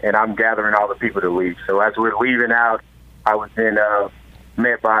announcement, and I'm gathering all the people to leave. So as we're leaving out, I was then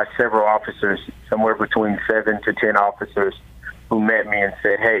met by several officers, somewhere between 7 to 10 officers, who met me and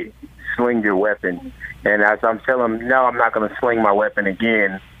said, hey, sling your weapon. And as I'm telling them, no, I'm not going to sling my weapon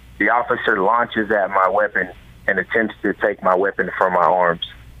again, the officer launches at my weapon and attempts to take my weapon from my arms.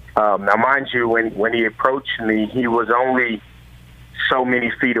 Now, mind you, when he approached me, he was only so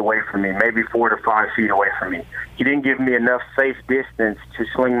many feet away from me, maybe 4 to 5 feet away from me. He didn't give me enough safe distance to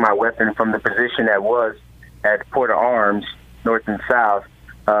sling my weapon from the position that was at Port of Arms, north and south,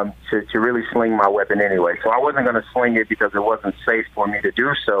 to really sling my weapon anyway. So I wasn't going to sling it because it wasn't safe for me to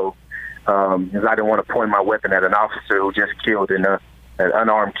do so, because I didn't want to point my weapon at an officer who just killed an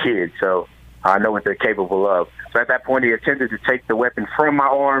unarmed kid. So I know what they're capable of. So at that point, he attempted to take the weapon from my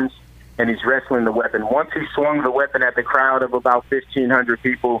arms, and he's wrestling the weapon. Once he swung the weapon at the crowd of about 1,500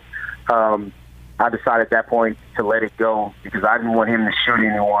 people, I decided at that point to let it go because I didn't want him to shoot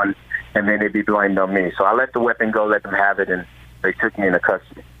anyone and then it'd be blamed on me. So I let the weapon go, let them have it, and they took me into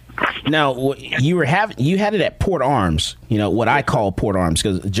custody. Now, you had it at Port Arms, what I call Port Arms,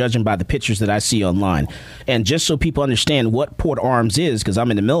 because judging by the pictures that I see online. And just so people understand what Port Arms is, because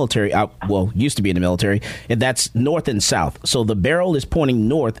I'm in the military, used to be in the military, and that's north and south. So the barrel is pointing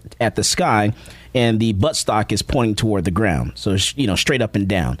north at the sky, and the buttstock is pointing toward the ground. So, straight up and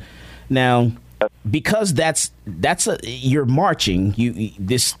down. Now, because you're marching,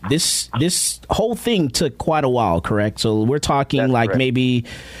 this whole thing took quite a while, correct? So we're talking correct. Maybe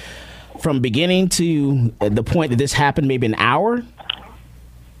from beginning to the point that this happened, maybe an hour?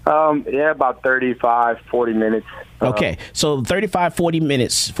 About 35, 40 minutes. Okay, so 35, 40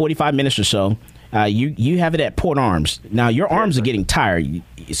 minutes, 45 minutes or so. You have it at Port Arms. Now, your arms are getting tired.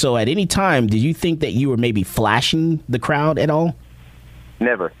 So at any time, did you think that you were maybe flashing the crowd at all?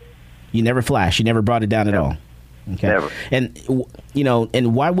 Never. You never flashed. You never brought it down at all. Okay. Never. And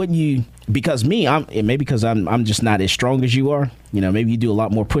and why wouldn't you? Because because I'm just not as strong as you are. Maybe you do a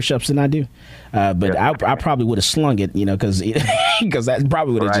lot more push-ups than I do. But I probably would have slung it. Because that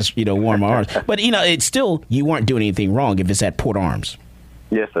probably would have just warmed my arms. But it's still, you weren't doing anything wrong if it's at Port Arms.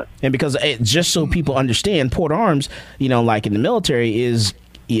 Yes, sir. And because just so people understand, Port Arms, like in the military, is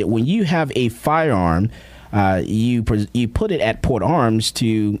when you have a firearm. You put it at Port Arms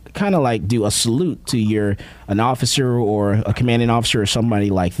to kind of like do a salute to an officer or a commanding officer or somebody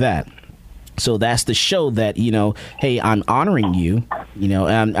like that. So that's to show that, hey, I'm honoring you,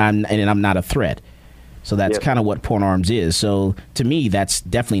 and I'm not a threat. So that's kind of what Port Arms is. So to me, that's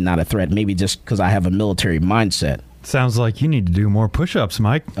definitely not a threat. Maybe just because I have a military mindset. Sounds like you need to do more push-ups,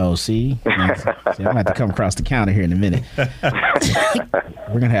 Mike. Oh, see? I'm going to have to come across the counter here in a minute.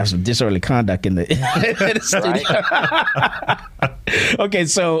 We're going to have some disorderly conduct in the studio. Okay,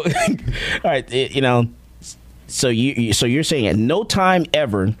 so, all right, so you're saying at no time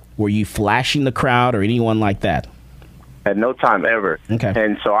ever were you flashing the crowd or anyone like that? At no time ever. Okay.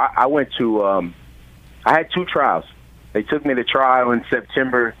 And so I went to, I had 2 trials. They took me to trial in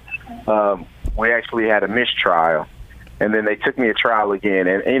September. We actually had a mistrial, and then they took me to trial again.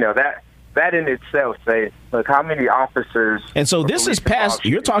 And that in itself, say, look, how many officers? And so this is past.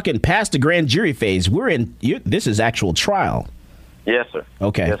 You're talking past the grand jury phase. This is actual trial. Yes, sir.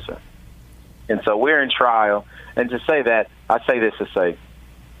 Okay. Yes, sir. And so we're in trial. And to say that, I say this to say,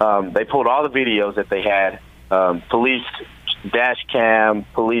 they pulled all the videos that they had. Police dash cam.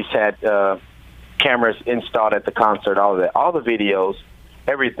 Police had cameras installed at the concert. All of that. All the videos.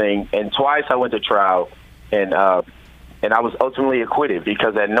 Everything. And twice I went to trial, and And I was ultimately acquitted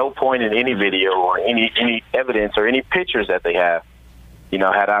because at no point in any video or any evidence or any pictures that they have,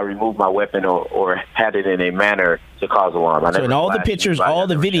 had I removed my weapon or had it in a manner to cause alarm. So in all the pictures, all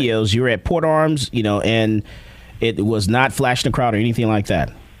the videos, you were at Port Arms, and it was not flashing the crowd or anything like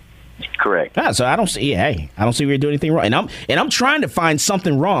that. Correct. So I don't see. I don't see we doing anything wrong, and I'm trying to find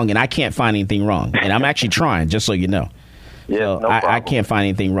something wrong, and I can't find anything wrong, and I'm actually trying, just so you know. Yeah, so no problem. I can't find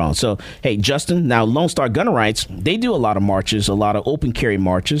anything wrong. So, hey, Justin, now Lone Star Gun Rights, they do a lot of marches, a lot of open carry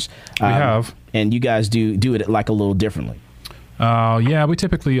marches. We have. And you guys do it like a little differently. Yeah, we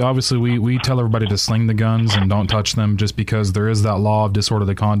typically, obviously, we tell everybody to sling the guns and don't touch them just because there is that law of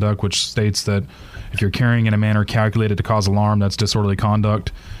disorderly conduct, which states that if you're carrying in a manner calculated to cause alarm, that's disorderly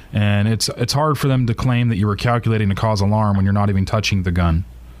conduct. And it's hard for them to claim that you were calculating to cause alarm when you're not even touching the gun.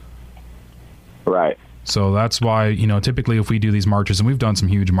 Right. So that's why, typically if we do these marches, and we've done some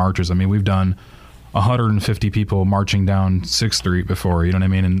huge marches. I mean, we've done 150 people marching down 6th Street before, you know what I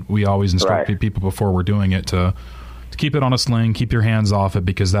mean? And we always instruct people before we're doing it to keep it on a sling, keep your hands off it,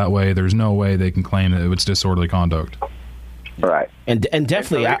 because that way there's no way they can claim that it's disorderly conduct. Right. And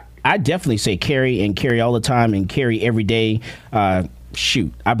definitely, I definitely say carry all the time and carry every day.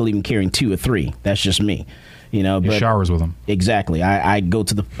 Shoot, I believe in carrying 2 or 3. That's just me. But showers with them. Exactly. I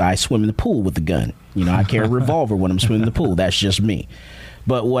I swim in the pool with the gun. I carry a revolver when I'm swimming in the pool. That's just me.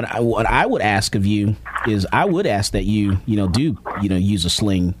 But what I would ask of you is I would ask that you do use a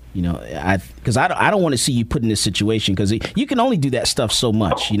sling. Because I don't want to see you put in this situation, because you can only do that stuff so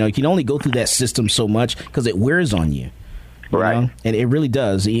much. You can only go through that system so much because it wears on you. Right. And it really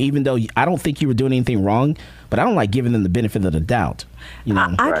does. Even though I don't think you were doing anything wrong, but I don't like giving them the benefit of the doubt.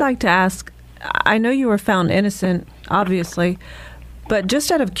 I'd like to ask. I know you were found innocent, obviously, but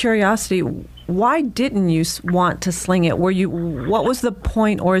just out of curiosity, why didn't you want to sling it? What was the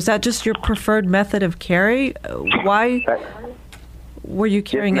point, or is that just your preferred method of carry? Why were you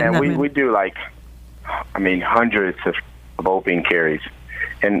carrying it in that manner? We do hundreds of open carries,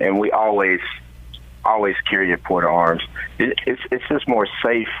 and we always carry at Port Arms. It's just more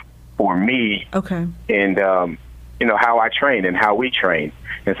safe for me. Okay. And how I train and how we train.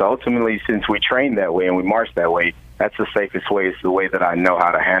 And so ultimately, since we train that way and we march that way, that's the safest way. It's the way that I know how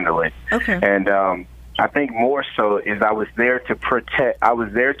to handle it. Okay. And I think more so is I was there to protest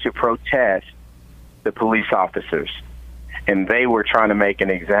the police officers. And they were trying to make an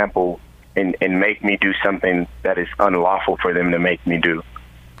example and make me do something that is unlawful for them to make me do.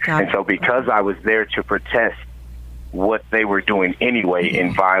 And so because I was there to protest what they were doing anyway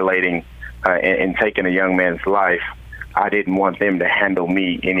in violating and taking a young man's life, I didn't want them to handle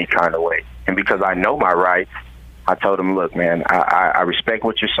me any kind of way. And because I know my rights, I told them, look, man, I respect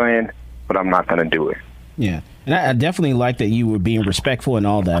what you're saying, but I'm not going to do it. Yeah. And I definitely like that you were being respectful and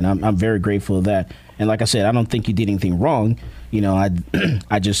all that. And I'm very grateful of that. And like I said, I don't think you did anything wrong.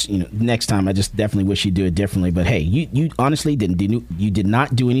 I just, next time I just definitely wish you do it differently. But hey, you honestly did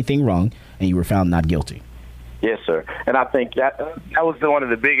not do anything wrong, and you were found not guilty. Yes, sir. And I think that was one of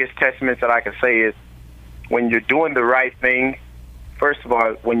the biggest testaments that I can say is when you're doing the right thing, first of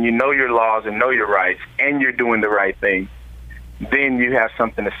all, when you know your laws and know your rights and you're doing the right thing, then you have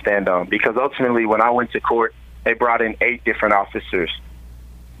something to stand on. Because ultimately, when I went to court, they brought in 8 different officers.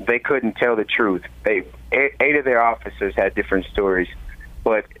 They couldn't tell the truth. 8 of their officers had different stories.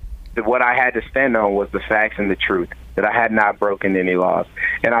 But what I had to stand on was the facts and the truth, that I had not broken any laws.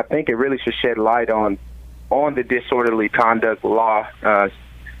 And I think it really should shed light on the disorderly conduct law,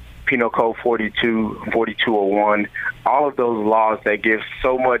 Penal Code 4201, all of those laws that give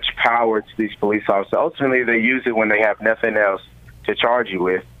so much power to these police officers. Ultimately, they use it when they have nothing else to charge you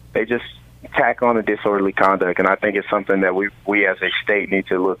with. They just tack on the disorderly conduct, and I think it's something that we as a state need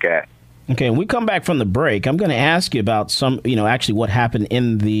to look at. Okay, when we come back from the break, I'm going to ask you about actually what happened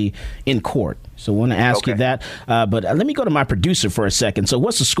in court. So I want to ask you that. But let me go to my producer for a second. So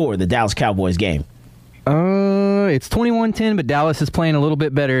what's the score of the Dallas Cowboys game? It's 21-10, but Dallas is playing a little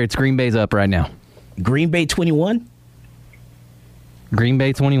bit better. It's Green Bay's up right now. Green Bay 21? Green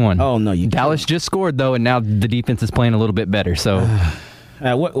Bay 21. Oh, no. Dallas just scored, though, and now the defense is playing a little bit better. So,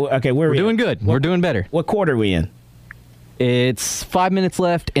 we're doing good. We're doing better. What quarter are we in? It's 5 minutes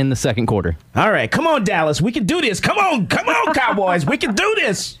left in the second quarter. All right. Come on, Dallas. We can do this. Come on, Cowboys. We can do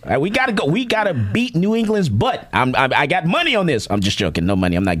this. All right, we got to go. We got to beat New England's butt. I got money on this. I'm just joking. No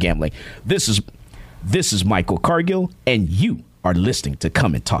money. I'm not gambling. This is Michael Cargill, and you are listening to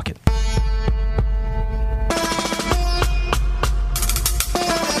Come and Talk It.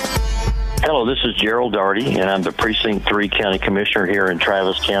 Hello, this is Gerald Daugherty, and I'm the Precinct 3 County Commissioner here in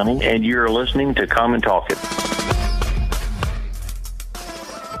Travis County, and you're listening to Come and Talk It.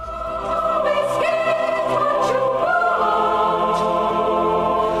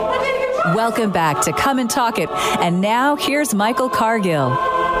 Welcome back to Come and Talk It. And now here's Michael Cargill.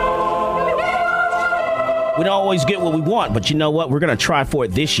 We don't always get what we want, but you know what? We're going to try for it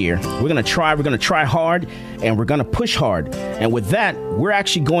this year. We're going to try hard, and we're going to push hard. And with that, we're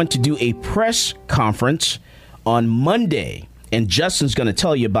actually going to do a press conference on Monday. And Justin's going to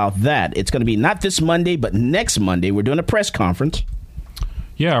tell you about that. It's going to be not this Monday, but next Monday. We're doing a press conference.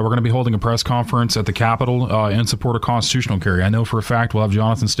 Yeah, we're going to be holding a press conference at the Capitol in support of constitutional carry. I know for a fact we'll have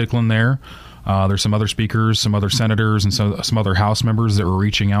Jonathan Stickland there. There's some other speakers, some other senators, and some other House members that we're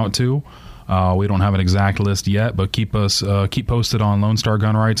reaching out to. We don't have an exact list yet, but keep posted on Lone Star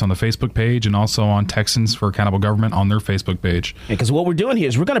Gun Rights on the Facebook page and also on Texans for Accountable Government on their Facebook page. Because what we're doing here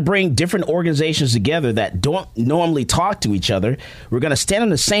is we're going to bring different organizations together that don't normally talk to each other. We're going to stand on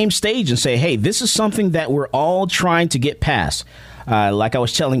the same stage and say, hey, this is something that we're all trying to get past. Like I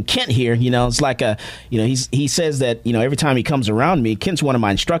was telling Kent here, it's like he says that, every time he comes around me, Kent's one of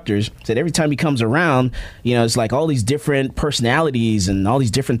my instructors, said every time he comes around, it's like all these different personalities and all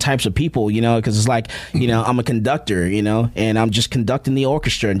these different types of people, because it's like, I'm a conductor, and I'm just conducting the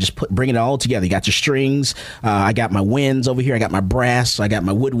orchestra and just bringing it all together. You got your strings. I got my winds over here. I got my brass. I got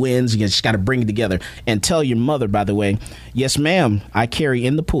my woodwinds. You just got to bring it together. And tell your mother, by the way, yes, ma'am, I carry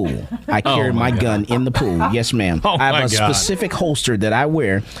in the pool. I carry my gun in the pool. Yes, ma'am. I have a specific holster that I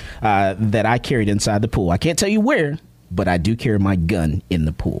wear that I carried inside the pool. I can't tell you where, but I do carry my gun in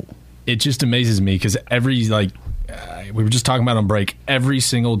the pool. It just amazes me because we were just talking about on break, every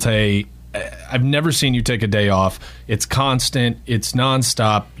single day, I've never seen you take a day off. It's constant. It's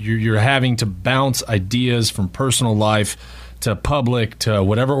nonstop. You're having to bounce ideas from personal life to public to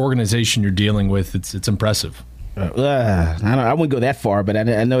whatever organization you're dealing with. It's impressive. I wouldn't go that far, but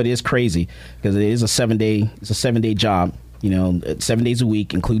I know it is crazy because it is a 7-day job. 7 days a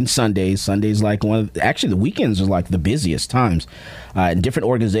week, including Sundays. Sundays like actually the weekends are like the busiest times. In different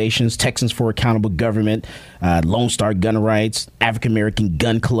organizations, Texans for Accountable Government, Lone Star Gun Rights, African American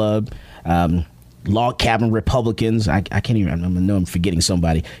Gun Club, Log Cabin Republicans. I can't even, I know I'm forgetting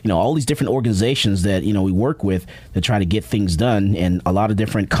somebody. All these different organizations that, we work with to try to get things done, and a lot of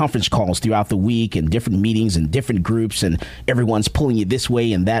different conference calls throughout the week and different meetings and different groups, and everyone's pulling you this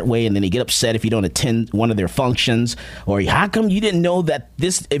way and that way, and then they get upset if you don't attend one of their functions, or how come you didn't know that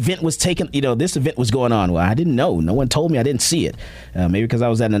this event was this event was going on? Well, I didn't know. No one told me. I didn't see it. Maybe because I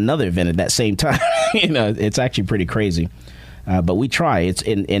was at another event at that same time. It's actually pretty crazy. But we try.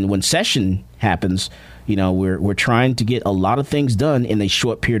 And when session happens, we're trying to get a lot of things done in a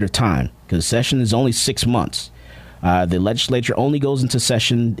short period of time because session is only 6 months. The legislature only goes into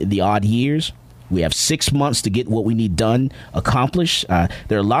session the odd years. We have 6 months to get what we need done, accomplished. There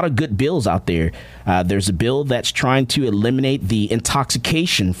are a lot of good bills out there. There's a bill that's trying to eliminate the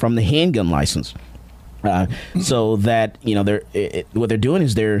intoxication from the handgun license. So that, what they're doing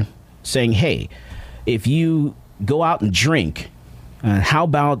is they're saying, hey, if you go out and drink, how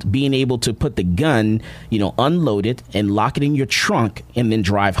about being able to put the gun, unload it and lock it in your trunk and then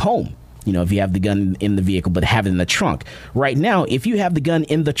drive home? If you have the gun in the vehicle, but have it in the trunk. Right now, if you have the gun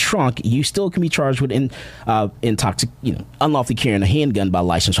in the trunk, you still can be charged with unlawfully carrying a handgun by a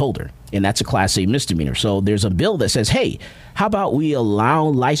license holder. And that's a Class A misdemeanor. So there's a bill that says, hey, how about we allow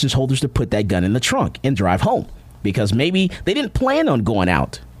license holders to put that gun in the trunk and drive home? Because maybe they didn't plan on going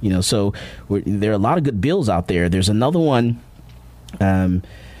out. So there are a lot of good bills out there. There's another one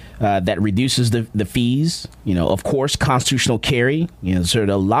that reduces the fees. Of course, constitutional carry. So there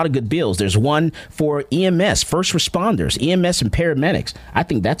are a lot of good bills. There's one for EMS, first responders, EMS and paramedics. I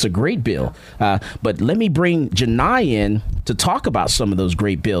think that's a great bill. But let me bring Janai in to talk about some of those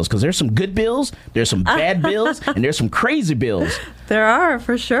great bills because there's some good bills, there's some bad bills, and there's some crazy bills. There are,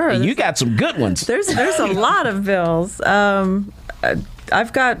 for sure. And you got some good ones. There's a lot of bills.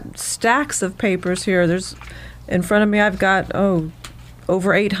 I've got stacks of papers here. In front of me, I've got,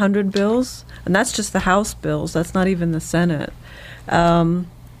 over 800 bills. And that's just the House bills. That's not even the Senate.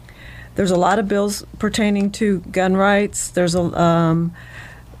 There's a lot of bills pertaining to gun rights. There's a lot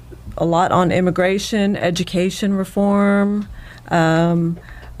on immigration, education reform,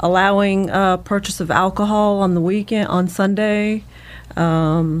 allowing purchase of alcohol on the weekend, on Sunday.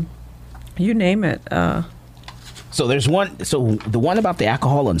 You name it. So there's one. So the one about the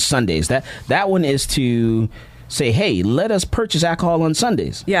alcohol on Sundays, that one is to say, hey, let us purchase alcohol on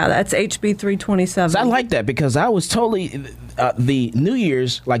Sundays. Yeah, that's HB 327. So I like that because I was totally the New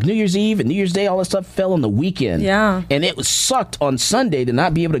Year's Eve and New Year's Day, all that stuff fell on the weekend. Yeah. And it was sucked on Sunday to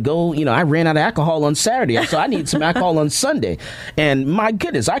not be able to go. I ran out of alcohol on Saturday, so I need some alcohol on Sunday. And my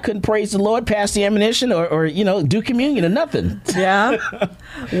goodness, I couldn't praise the Lord, pass the ammunition, or do communion or nothing. Yeah.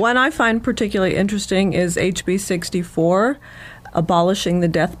 One I find particularly interesting is HB 64. abolishing the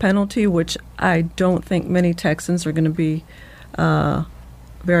death penalty, which I don't think many Texans are going to be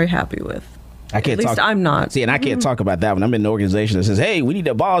very happy with. I can't At least I'm not. See, and I can't talk about that when I'm in an organization that says, hey, we need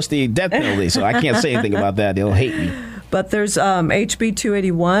to abolish the death penalty. So I can't say anything about that. They'll hate me. But there's HB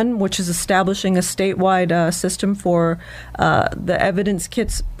 281, which is establishing a statewide system for the evidence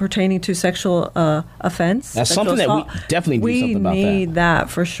kits pertaining to sexual offense. That's something that we definitely need something about that. We need that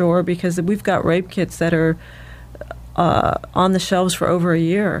for sure, because we've got rape kits that are on the shelves for over a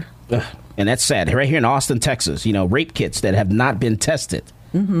year. Ugh. And that's sad. Right here in Austin, Texas, rape kits that have not been tested.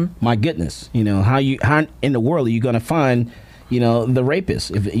 Mm-hmm. My goodness. How in the world are you going to find the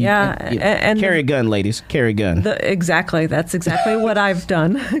rapist? And carry a gun, ladies. Carry a gun. Exactly. That's exactly what I've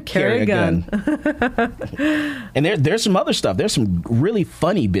done. Carry a gun. And there's some other stuff. There's some really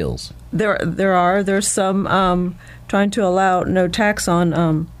funny bills. There's some trying to allow no tax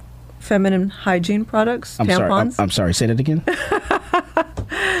on feminine hygiene products, tampons. I'm sorry. Say that again.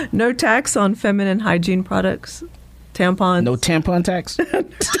 No tax on feminine hygiene products. Tampons. No tampon tax? No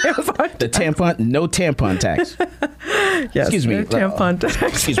tampon tax. Yes, excuse me. No tampon tax.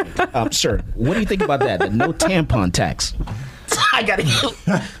 Excuse me. Sir, what do you think about that? The no tampon tax. I got it.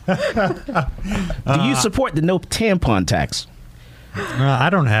 Do you support the no tampon tax? I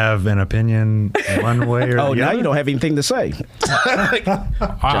don't have an opinion one way or the other. Now you don't have anything to say.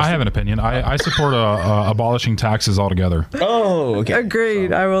 I have an opinion. I support abolishing taxes altogether. Oh, okay.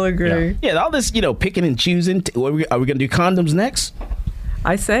 Agreed. I will agree. Yeah, all this, picking and choosing. Are we going to do condoms next?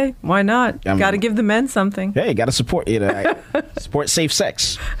 I say, why not? Got to give the men something. Hey, got to support support safe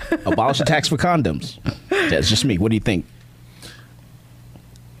sex. Abolish the tax for condoms. That's just me. What do you think?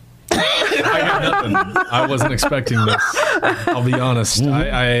 I got nothing. I wasn't expecting this. I'll be honest.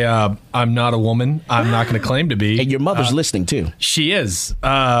 Mm-hmm. I'm not a woman. I'm not going to claim to be. And your mother's listening too. She is.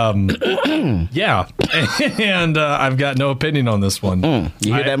 Yeah. And I've got no opinion on this one.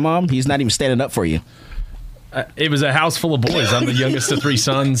 You hear that, Mom? He's not even standing up for you. It was a house full of boys. I'm the youngest of three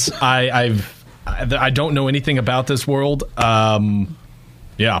sons. I don't know anything about this world.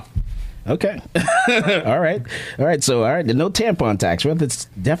 Yeah. Okay. All right. So, the no tampon tax. Well, let's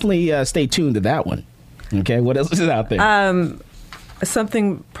definitely stay tuned to that one. Okay. What else is out there?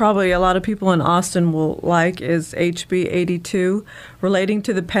 Something probably a lot of people in Austin will like is HB 82, relating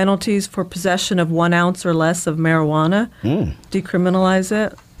to the penalties for possession of 1 ounce or less of marijuana. Decriminalize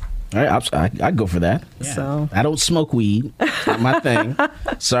it. All right. I'd go for that. Yeah. So I don't smoke weed. It's not my thing.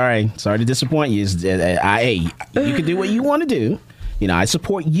 Sorry to disappoint you. You can do what you want to do. I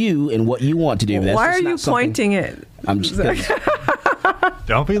support you in what you want to do. Why are you pointing it? I'm just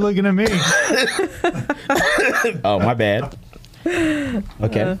Don't be looking at me. Oh, my bad.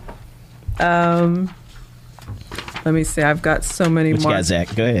 Okay. Let me see. I've got so many more. What you got,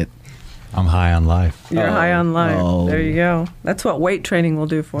 Zach? Go ahead. I'm high on life. You're high on life. There you go. That's what weight training will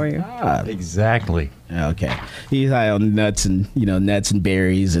do for you. Exactly. Okay. He's high on nuts and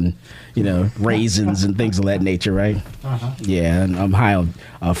berries and raisins and things of that nature, right? Uh-huh. Yeah, and I'm high on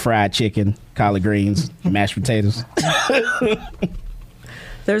fried chicken, collard greens, mashed potatoes.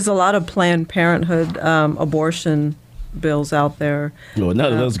 There's a lot of Planned Parenthood abortion bills out there. Well,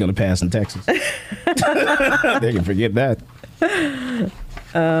 none of those are going to pass in Texas. They can forget that.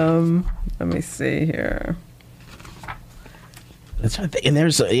 Let me see here. That's right. And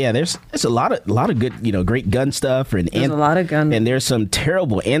there's a lot of good, great gun stuff. There's a lot of gun. And there's some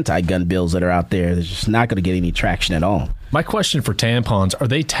terrible anti-gun bills that are out there that's just not going to get any traction at all. My question for tampons, are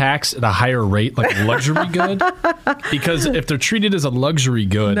they taxed at a higher rate like a luxury good? Because if they're treated as a luxury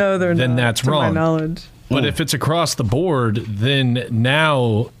good, then that's wrong. To my knowledge. But if it's across the board, then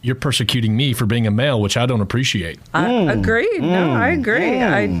now you're persecuting me for being a male, which I don't appreciate. Agreed. No, I agree.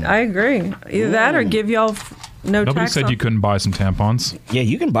 I agree. Either that or give y'all no Nobody tax. Said you couldn't buy some tampons. Yeah,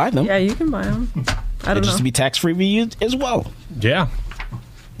 you can buy them. Yeah, you can buy them. I don't know. Just to be tax-free for you as well. Yeah.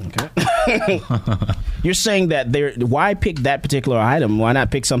 Okay. You're saying that why pick that particular item? Why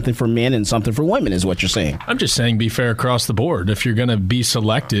not pick something for men and something for women is what you're saying? I'm just saying be fair across the board. If you're going to be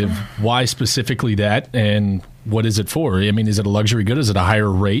selective, why specifically that and what is it for? I mean, is it a luxury good? Is it a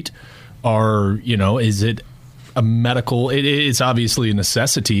higher rate? Or, is it a medical? It's obviously a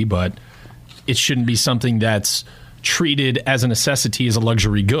necessity, but it shouldn't be something that's treated as a necessity as a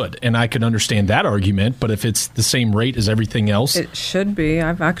luxury good. And I can understand that argument, but if it's the same rate as everything else. It should be.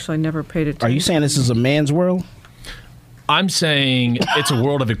 I've actually never paid attention. Are you saying this is a man's world? I'm saying it's a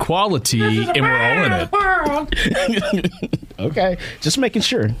world of equality and we're all in it. Okay. Just making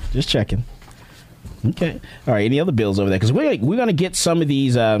sure. Just checking. Okay. All right. Any other bills over there? Because we're going to get some of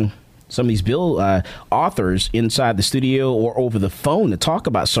these some of these bill authors inside the studio or over the phone to talk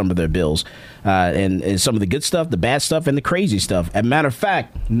about some of their bills and some of the good stuff, the bad stuff, and the crazy stuff. As a matter of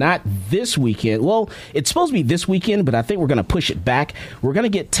fact, not this weekend. Well, it's supposed to be this weekend, but I think we're going to push it back. We're going to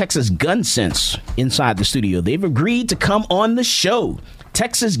get Texas Gun Sense inside the studio. They've agreed to come on the show.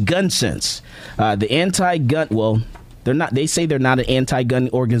 Texas Gun Sense, the anti-gun. Well, they're not. They say they're not an anti-gun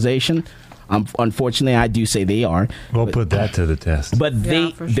organization. Unfortunately, I do say they are. We'll put that to the test. But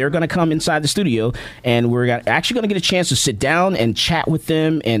they're going to come inside the studio, and we're actually going to get a chance to sit down and chat with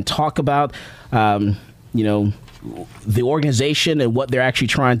them and talk about, the organization and what they're actually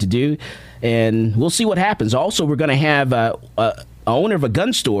trying to do. And we'll see what happens. Also, we're going to have a owner of a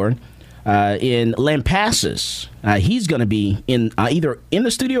gun store in Lampasas. He's going to be either in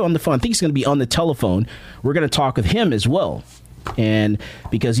the studio or on the phone. I think he's going to be on the telephone. We're going to talk with him as well. And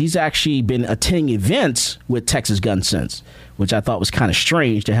because he's actually been attending events with Texas Gun Sense, which I thought was kind of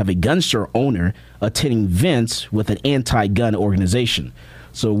strange to have a gun store owner attending events with an anti-gun organization.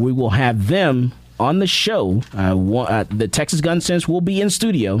 So we will have them on the show. The Texas Gun Sense will be in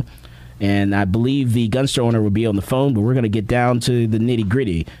studio, and I believe the gun store owner will be on the phone, but we're going to get down to the nitty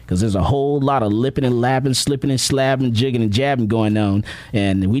gritty because there's a whole lot of lipping and labbing, slipping and slabbing, jigging and jabbing going on,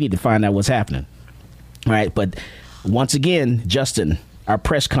 and we need to find out what's happening. All right, but once again, Justin, our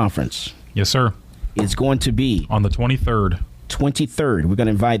press conference. Yes, sir. Is going to be on the 23rd. 23rd. We're going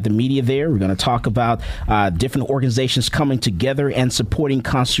to invite the media there. We're going to talk about different organizations coming together and supporting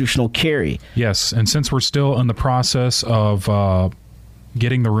constitutional carry. Yes, and since we're still in the process of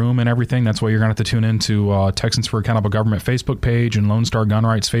getting the room and everything, that's why you're going to have to tune into Texans for Accountable Government Facebook page and Lone Star Gun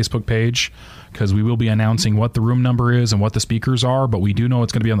Rights Facebook page, because we will be announcing what the room number is and what the speakers are, but we do know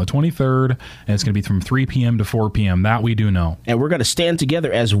it's going to be on the 23rd, and it's going to be from 3 p.m. to 4 p.m. That we do know. And we're going to stand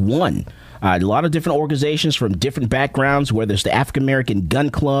together as one. A lot of different organizations from different backgrounds, whether it's the African American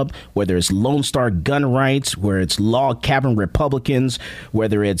Gun Club, whether it's Lone Star Gun Rights, where it's Log Cabin Republicans,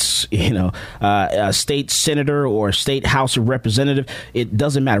 whether it's a state senator or a state House of Representative. It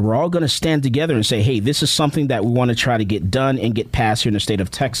doesn't matter. We're all going to stand together and say, hey, this is something that we want to try to get done and get passed here in the state of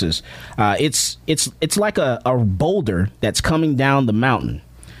Texas. It's like a boulder that's coming down the mountain.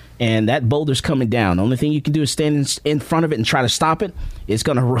 And that boulder's coming down. The only thing you can do is stand in front of it and try to stop it. It's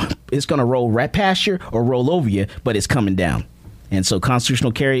gonna roll right past you or roll over you, but it's coming down. And so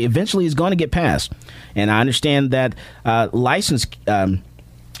constitutional carry eventually is going to get passed. And I understand that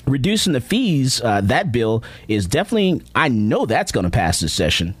reducing the fees, that bill is definitely, I know that's going to pass this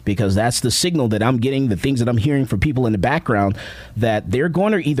session, because that's the signal that I'm getting, the things that I'm hearing from people in the background, that they're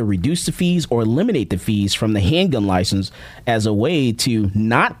going to either reduce the fees or eliminate the fees from the handgun license as a way to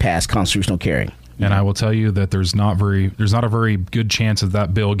not pass constitutional carry. And I will tell you that there's not a very good chance of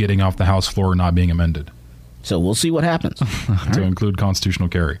that bill getting off the House floor and not being amended. So we'll see what happens. To include constitutional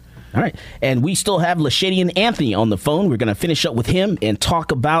carry. All right. And we still have Lashadian Anthony on the phone. We're going to finish up with him and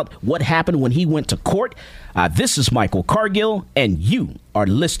talk about what happened when he went to court. This is Michael Cargill, and you are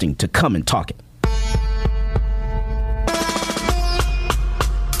listening to Come and Talk It.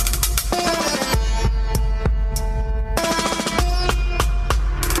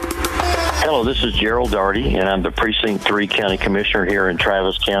 Hello, this is Gerald Daugherty, and I'm the Precinct 3 County Commissioner here in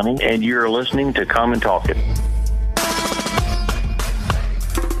Travis County, and you're listening to Come and Talk It.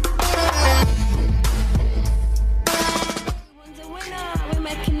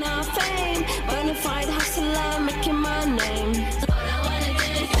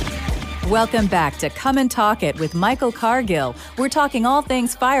 Welcome back to Come and Talk It with Michael Cargill. We're talking all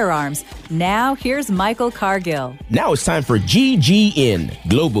things firearms. Now, here's Michael Cargill. Now it's time for GGN,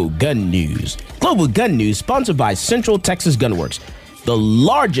 Global Gun News. Global Gun News, sponsored by Central Texas Gunworks, the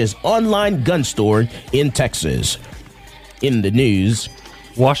largest online gun store in Texas. In the news,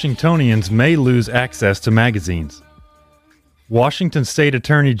 Washingtonians may lose access to magazines. Washington State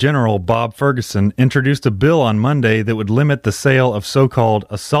Attorney General Bob Ferguson introduced a bill on Monday that would limit the sale of so-called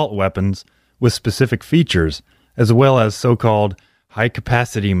assault weapons with specific features, as well as so-called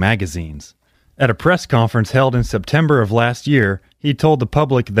high-capacity magazines. At a press conference held in September of last year, he told the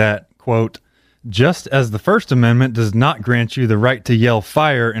public that, quote, just as the First Amendment does not grant you the right to yell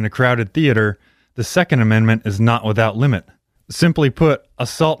fire in a crowded theater, the Second Amendment is not without limit. Simply put,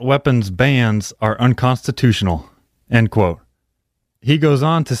 assault weapons bans are unconstitutional, end quote. He goes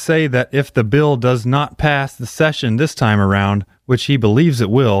on to say that if the bill does not pass the session this time around, which he believes it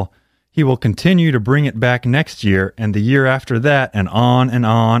will, he will continue to bring it back next year and the year after that and on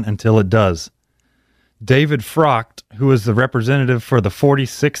until it does. David Frocht, who is the representative for the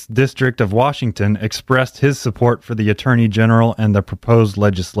 46th District of Washington, expressed his support for the Attorney General and the proposed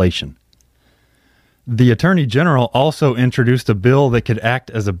legislation. The Attorney General also introduced a bill that could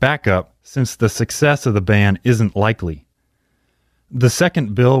act as a backup since the success of the ban isn't likely. The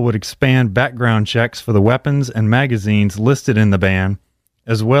second bill would expand background checks for the weapons and magazines listed in the ban,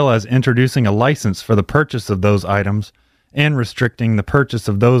 as well as introducing a license for the purchase of those items and restricting the purchase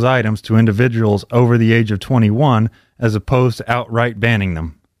of those items to individuals over the age of 21 as opposed to outright banning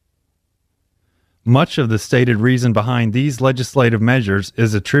them. Much of the stated reason behind these legislative measures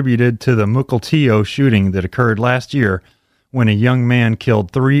is attributed to the Mukilteo shooting that occurred last year when a young man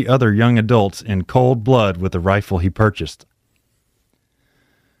killed 3 other young adults in cold blood with a rifle he purchased.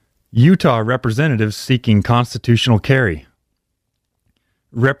 Utah representatives seeking constitutional carry.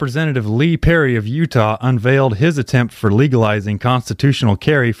 Representative Lee Perry of Utah unveiled his attempt for legalizing constitutional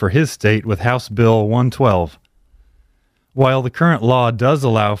carry for his state with House Bill 112. While the current law does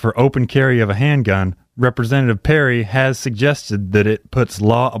allow for open carry of a handgun, Representative Perry has suggested that it puts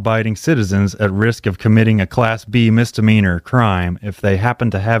law-abiding citizens at risk of committing a Class B misdemeanor crime if they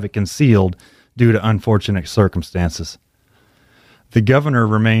happen to have it concealed due to unfortunate circumstances. The governor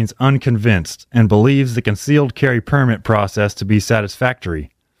remains unconvinced and believes the concealed carry permit process to be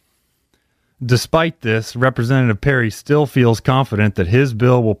satisfactory. Despite this, Representative Perry still feels confident that his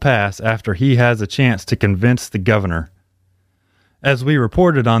bill will pass after he has a chance to convince the governor. As we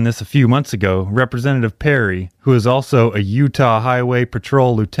reported on this a few months ago, Representative Perry, who is also a Utah Highway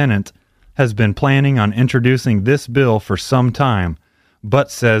Patrol lieutenant, has been planning on introducing this bill for some time,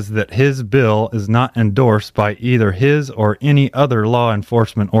 but says that his bill is not endorsed by either his or any other law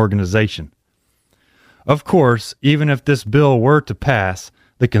enforcement organization. Of course, even if this bill were to pass,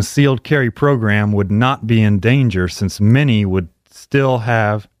 the concealed carry program would not be in danger since many would still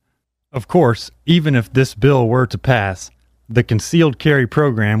have... Of course, even if this bill were to pass, the concealed carry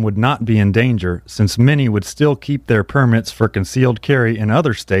program would not be in danger since many would still keep their permits for concealed carry in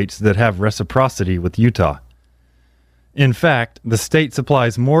other states that have reciprocity with Utah. In fact, the state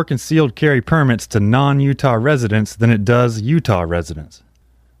supplies more concealed carry permits to non-Utah residents than it does Utah residents.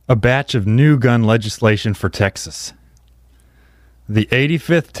 A batch of new gun legislation for Texas. The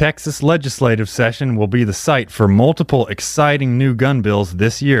 85th Texas legislative session will be the site for multiple exciting new gun bills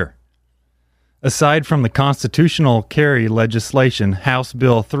this year. Aside from the constitutional carry legislation, House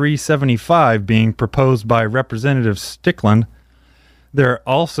Bill 375 being proposed by Representative Strickland, there are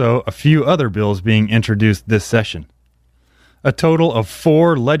also a few other bills being introduced this session. A total of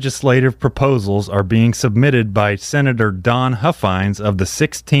 4 legislative proposals are being submitted by Senator Don Huffines of the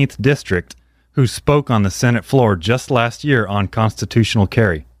 16th District, who spoke on the Senate floor just last year on constitutional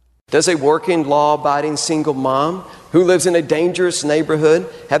carry. Does a working, law-abiding single mom who lives in a dangerous neighborhood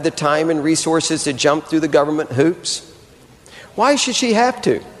have the time and resources to jump through the government hoops? Why should she have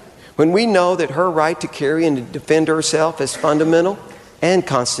to, when we know that her right to carry and to defend herself is fundamental and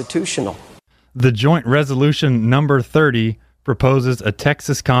constitutional? The Joint Resolution Number 30 proposes a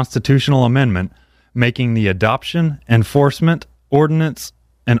Texas constitutional amendment making the adoption, enforcement, ordinance,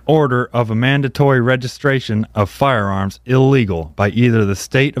 and order of a mandatory registration of firearms illegal by either the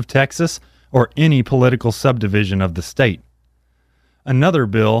state of Texas or any political subdivision of the state. Another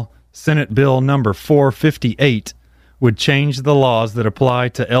bill, Senate Bill Number 458, would change the laws that apply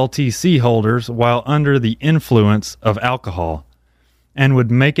to LTC holders while under the influence of alcohol, and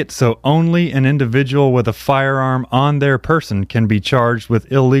would make it so only an individual with a firearm on their person can be charged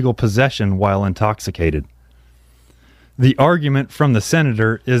with illegal possession while intoxicated. The argument from the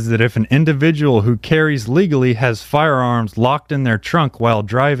senator is that if an individual who carries legally has firearms locked in their trunk while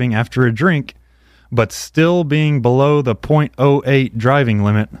driving after a drink, but still being below the .08 driving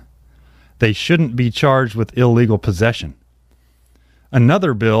limit, they shouldn't be charged with illegal possession.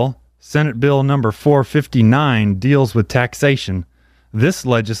 Another bill, Senate Bill Number 459, deals with taxation. This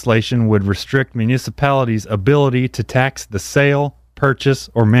legislation would restrict municipalities' ability to tax the sale, purchase,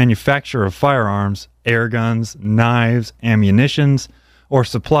 or manufacture of firearms, air guns, knives, ammunitions, or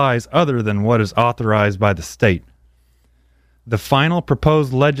supplies other than what is authorized by the state. The final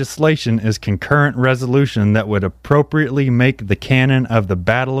proposed legislation is concurrent resolution that would appropriately make the cannon of the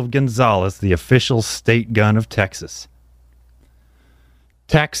Battle of Gonzales the official state gun of Texas.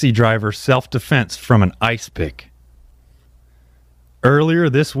 Taxi driver self-defense from an ice pick. Earlier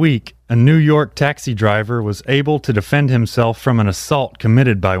this week, a New York taxi driver was able to defend himself from an assault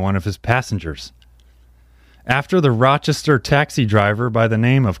committed by one of his passengers. After the Rochester taxi driver by the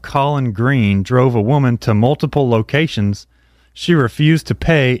name of Colin Green drove a woman to multiple locations, she refused to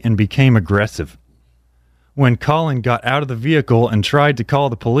pay and became aggressive. When Colin got out of the vehicle and tried to call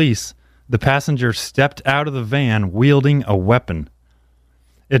the police, the passenger stepped out of the van wielding a weapon.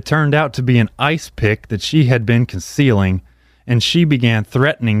 It turned out to be an ice pick that she had been concealing, and she began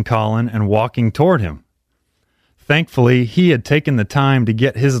threatening Colin and walking toward him. Thankfully, he had taken the time to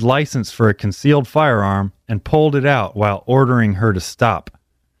get his license for a concealed firearm and pulled it out while ordering her to stop.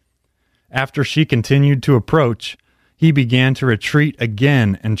 After she continued to approach, he began to retreat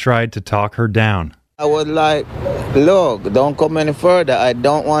again and tried to talk her down. I was like, look, don't come any further. I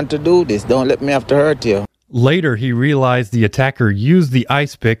don't want to do this. Don't let me have to hurt you. Later, he realized the attacker used the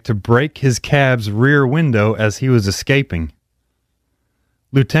ice pick to break his cab's rear window as he was escaping.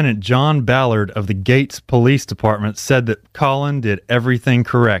 Lieutenant John Ballard of the Gates Police Department said that Colin did everything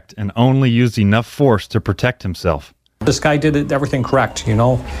correct and only used enough force to protect himself. This guy did everything correct, you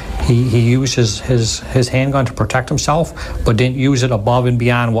know. He used his handgun to protect himself, but didn't use it above and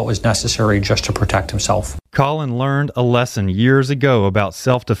beyond what was necessary just to protect himself. Colin learned a lesson years ago about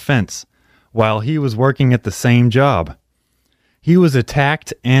self-defense while he was working at the same job. He was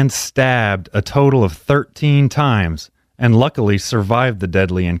attacked and stabbed a total of 13 times and luckily survived the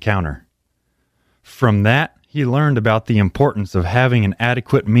deadly encounter. From that, he learned about the importance of having an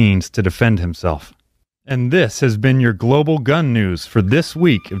adequate means to defend himself. And this has been your Global Gun News for this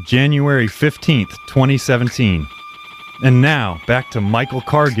week of January 15th, 2017. And now, back to Michael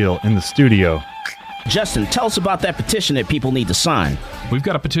Cargill in the studio. Justin, tell us about that petition that people need to sign. We've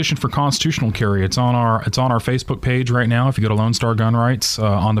got a petition for constitutional carry. It's on our Facebook page right now. If you go to Lone Star Gun Rights,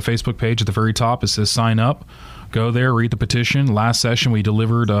 on the Facebook page at the very top, it says sign up. Go there, read the petition. Last session we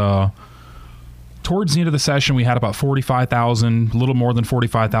delivered, towards the end of the session, we had about 45,000, a little more than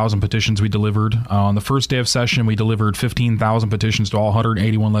 45,000 petitions we delivered. On the first day of session, we delivered 15,000 petitions to all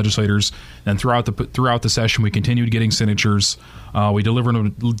 181 legislators. And throughout the session, we continued getting signatures. We delivered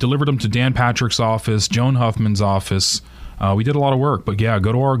them to Dan Patrick's office, Joan Huffman's office. We did a lot of work, but yeah,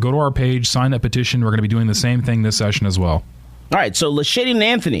 go to our page, sign that petition. We're going to be doing the same thing this session as well. All right, so Lashadian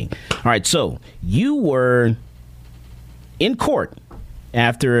Anthony. All right, so you were in court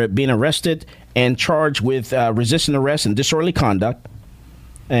after being arrested and charged with resisting arrest and disorderly conduct,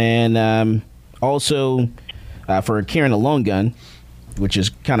 and also for carrying a lone gun, which is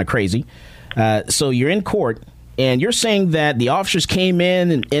kind of crazy. So you're in court, and you're saying that the officers came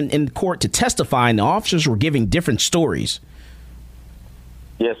in court to testify, and the officers were giving different stories.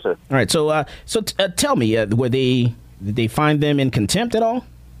 Yes, sir. All right, so tell me, did they find them in contempt at all?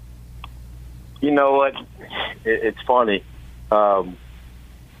 You know what? It's funny.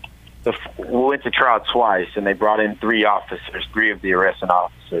 We went to trial twice, and they brought in three of the arresting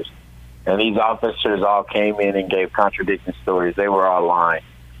officers. And these officers all came in and gave contradicting stories. They were all lying.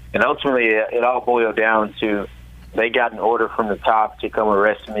 And ultimately, it all boiled down to they got an order from the top to come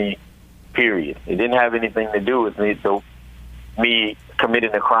arrest me, period. It didn't have anything to do with me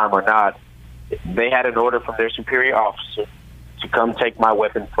committing a crime or not. They had an order from their superior officer to come take my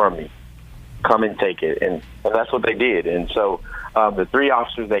weapon from me. Come and take it. And that's what they did. And so the three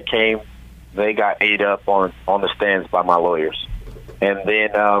officers that came, they got ate up on the stands by my lawyers. And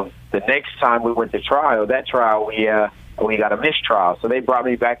then the next time we went to trial, we got a mistrial. So they brought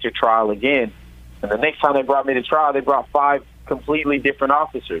me back to trial again. And the next time they brought me to trial, they brought 5 completely different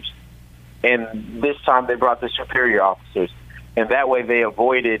officers. And this time they brought the superior officers. And that way they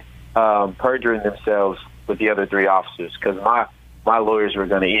avoided perjuring themselves with the other 3 officers, because my lawyers were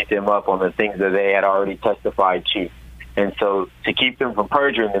going to eat them up on the things that they had already testified to. And so to keep them from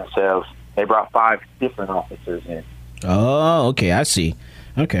perjuring themselves, they brought 5 different officers in. Oh, okay, I see.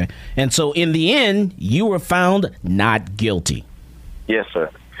 Okay. And so in the end, you were found not guilty. Yes, sir.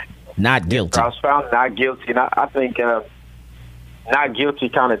 Not guilty. I was found not guilty. And I think not guilty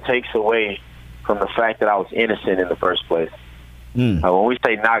kind of takes away from the fact that I was innocent in the first place. When we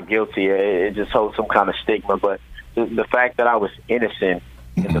say not guilty, it just holds some kind of stigma. But the fact that I was innocent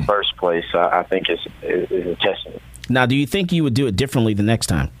in the first place, I think is a testament. Now, do you think you would do it differently the next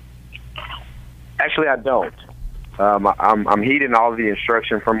time? Actually, I don't. I'm heeding all of the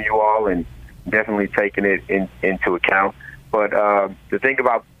instruction from you all and definitely taking it into account. But the thing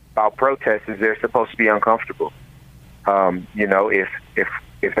about protests is they're supposed to be uncomfortable.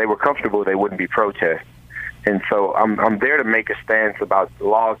 If they were comfortable, they wouldn't be protests. And so I'm there to make a stance about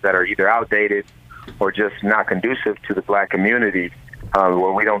laws that are either outdated or just not conducive to the black community,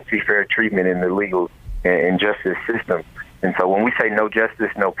 where we don't see fair treatment in the legal and justice system. And so when we say no justice,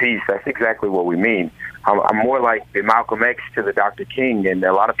 no peace, that's exactly what we mean. I'm more like the Malcolm X to the Dr. King, and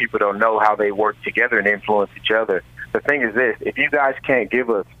a lot of people don't know how they work together and influence each other. The thing is this: if you guys can't give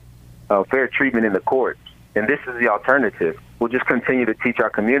us fair treatment in the court, and this is the alternative, we'll just continue to teach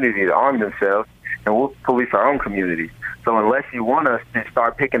our community to arm themselves, and we'll police our own communities. So unless you want us to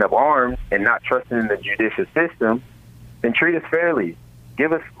start picking up arms and not trusting in the judicial system, then treat us fairly.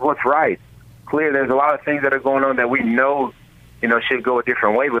 Give us what's right. Clear, there's a lot of things that are going on that we know should go a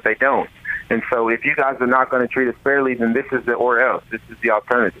different way, but they don't. And so if you guys are not going to treat us fairly, then this is the or else. This is the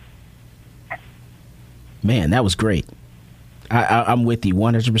alternative. Man, that was great. I'm with you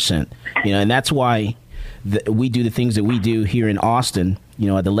 100%. And that's why we do the things that we do here in Austin,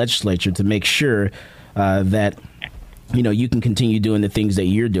 at the legislature, to make sure that, you can continue doing the things that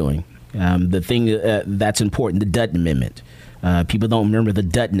you're doing. The thing that's important, the Dutton Amendment. People don't remember the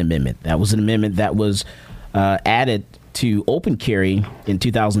Dutton Amendment. That was an amendment that was added to open carry in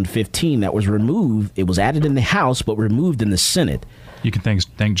 2015 that was removed. It was added in the House, but removed in the Senate. You can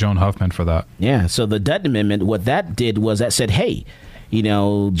thank Joan Huffman for that. Yeah. So the Dutton Amendment, what that did was that said, hey,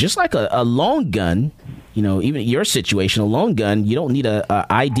 just like a long gun, even your situation, a long gun, you don't need a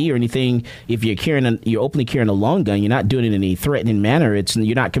ID or anything. If you're openly carrying a long gun, you're not doing it in a threatening manner.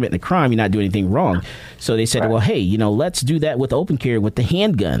 You're not committing a crime. You're not doing anything wrong. So they said, well, hey, let's do that with open carry with the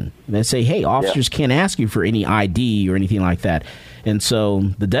handgun. And they say, hey, officers can't ask you for any ID or anything like that. And so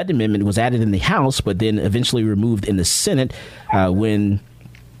the Dutton Amendment was added in the House, but then eventually removed in the Senate when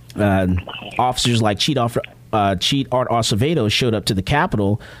officers like Chief Art Acevedo showed up to the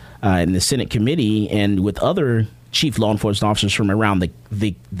Capitol in the Senate committee and with other chief law enforcement officers from around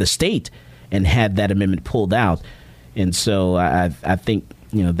the state and had that amendment pulled out. And so I think,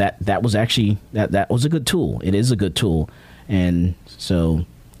 that was actually that was a good tool. It is a good tool. And so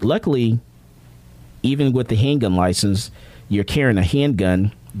luckily, even with the handgun license, you're carrying a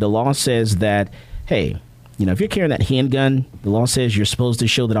handgun. The law says that, hey, if you're carrying that handgun, the law says you're supposed to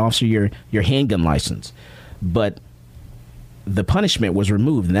show that officer your handgun license. But the punishment was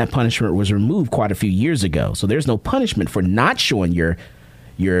removed, and that punishment was removed quite a few years ago. So there's no punishment for not showing your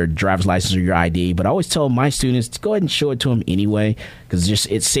driver's license or your ID. But I always tell my students to go ahead and show it to them anyway, because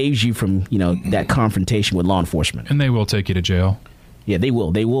it saves you from that confrontation with law enforcement. And they will take you to jail. Yeah, they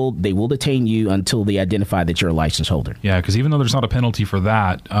will. They will detain you until they identify that you're a license holder. Yeah, because even though there's not a penalty for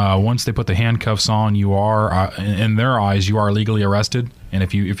that, once they put the handcuffs on, you are in their eyes you are legally arrested. And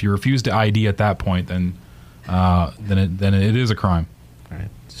if you refuse to ID at that point, then it is a crime. All right.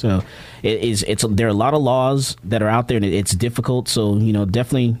 So there are a lot of laws that are out there, and it's difficult. So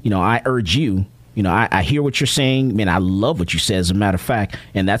definitely, I urge you. I hear what you're saying. Man, I love what you say, as a matter of fact,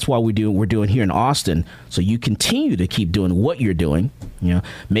 and that's why we're doing here in Austin. So you continue to keep doing what you're doing.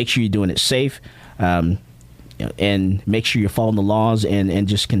 Make sure you're doing it safe, and make sure you're following the laws, and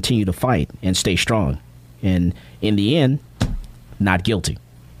just continue to fight and stay strong. And in the end, not guilty.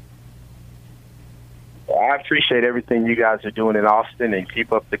 I appreciate everything you guys are doing in Austin, and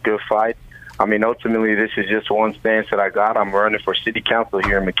keep up the good fight. I mean, ultimately, this is just one stance that I got. I'm running for city council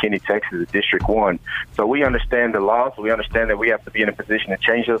here in McKinney, Texas, District 1. So we understand the laws. We understand that we have to be in a position to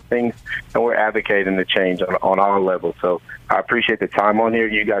change those things, and we're advocating the change on all levels. So I appreciate the time on here.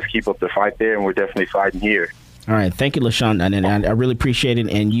 You guys keep up the fight there, and we're definitely fighting here. All right. Thank you, LaShawn. And I really appreciate it.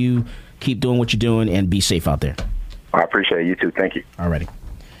 And you keep doing what you're doing, and be safe out there. I appreciate it. You too. Thank you. All righty.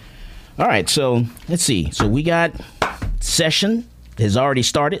 All right. So let's see. So we got session has already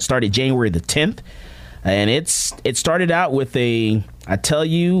started January the 10th. And it started out with I tell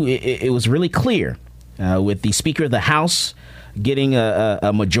you, it was really clear with the Speaker of the House getting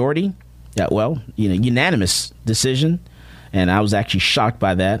a majority, unanimous decision. And I was actually shocked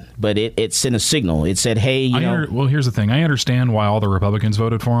by that. But it sent a signal. It said, hey, well, here's the thing. I understand why all the Republicans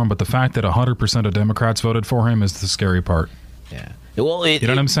voted for him, but the fact that 100% of Democrats voted for him is the scary part. Yeah. Well, you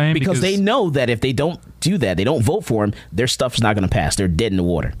know what I'm saying? Because they know that if they don't do that, they don't vote for him, their stuff's not going to pass. They're dead in the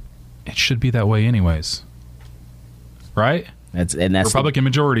water. It should be that way anyways. Right? That's Republican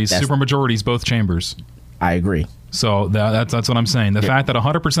majorities, super majorities, both chambers. I agree. So that's what I'm saying. The fact that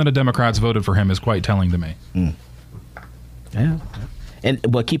 100% of Democrats voted for him is quite telling to me. Mm. Yeah.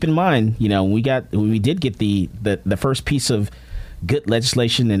 But keep in mind, we did get the first piece of good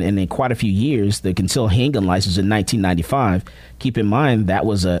legislation in quite a few years, the concealed handgun license in 1995. Keep in mind that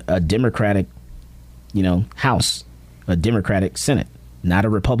was a Democratic, House, a Democratic Senate, not a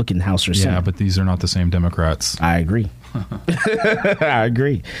Republican House or Senate. Yeah, but these are not the same Democrats. I agree. I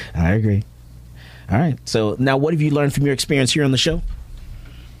agree. All right. So now, what have you learned from your experience here on the show?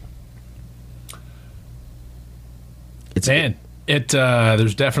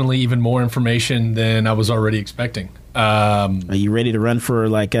 There's definitely even more information than I was already expecting. Are you ready to run for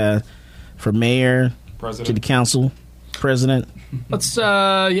for mayor, president, city council, president? Let's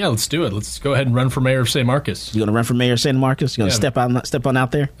do it. Let's go ahead and run for mayor of San Marcos. You going to run for mayor of San Marcos? You going to step on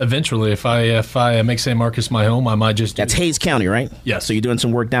out there? Eventually, if I make San Marcos my home, I might just. That's Hays County, right? Yes. So you're doing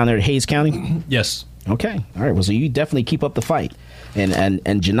some work down there at Hays County? Yes. Okay. All right. Well, so you definitely keep up the fight, and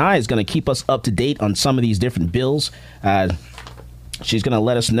Janai is going to keep us up to date on some of these different bills. She's going to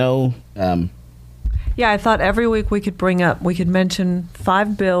let us know Yeah, I thought every week we could mention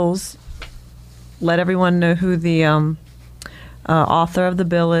 5 bills, let everyone know who the author of the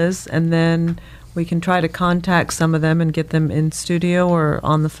bill is, and then we can try to contact some of them and get them in studio or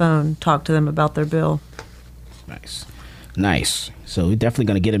on the phone, talk to them about their bill. Nice. So we're definitely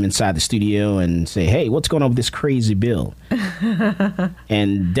going to get them inside the studio and say, hey, what's going on with this crazy bill?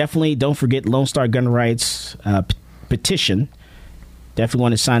 And definitely don't forget Lone Star Gun Rights petition. Definitely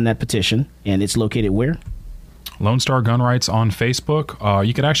want to sign that petition. And it's located where? Lone Star Gun Rights on Facebook.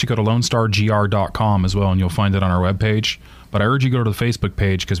 You could actually go to lonestargr.com as well, and you'll find it on our webpage. But I urge you to go to the Facebook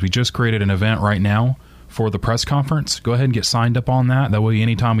page because we just created an event right now for the press conference. Go ahead and get signed up on that. That way,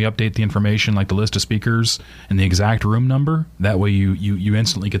 anytime we update the information, like the list of speakers and the exact room number, that way you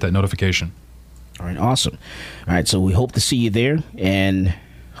instantly get that notification. All right, awesome. All right, so we hope to see you there and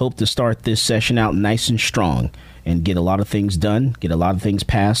hope to start this session out nice and strong and get a lot of things done, get a lot of things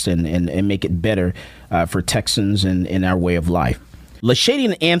passed, and make it better for Texans and in our way of life.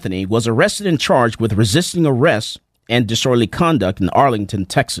 Lashadian Anthony was arrested and charged with resisting arrest and disorderly conduct in Arlington,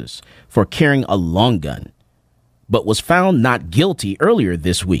 Texas, for carrying a long gun, but was found not guilty earlier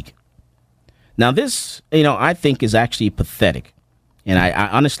this week. Now, this, I think is actually pathetic, and I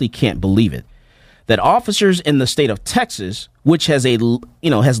honestly can't believe it, that officers in the state of Texas, which has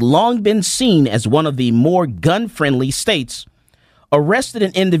has long been seen as one of the more gun-friendly states, arrested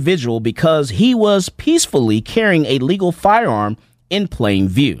an individual because he was peacefully carrying a legal firearm in plain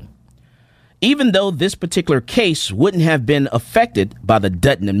view. Even though this particular case wouldn't have been affected by the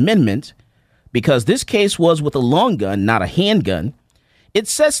Dutton Amendment, because this case was with a long gun, not a handgun, it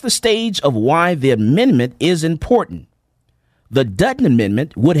sets the stage of why the amendment is important. The Dutton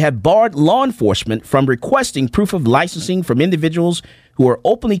Amendment would have barred law enforcement from requesting proof of licensing from individuals who are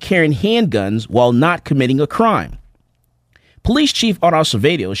openly carrying handguns while not committing a crime. Police Chief Otto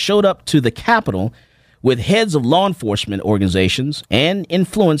Cervedo showed up to the Capitol with heads of law enforcement organizations and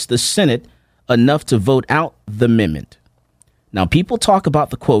influenced the Senate enough to vote out the amendment. Now, people talk about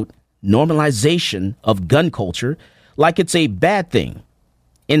the, quote, normalization of gun culture like it's a bad thing.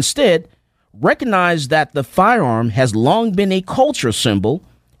 Instead, recognize that the firearm has long been a culture symbol,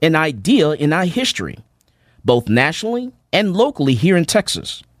 an idea in our history, both nationally and locally here in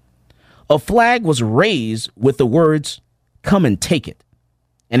Texas. A flag was raised with the words, "Come and take it."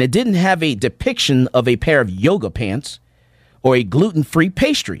 And it didn't have a depiction of a pair of yoga pants or a gluten-free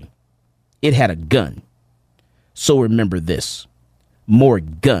pastry. It had a gun. So remember this. More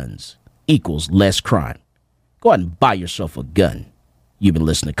guns equals less crime. Go out and buy yourself a gun. You've been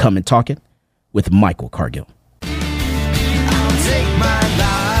listening to Come and Talk It with Michael Cargill. I'll take my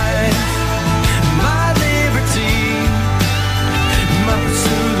life, my liberty, my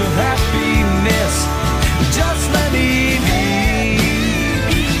pursuit of happiness. Just let me be.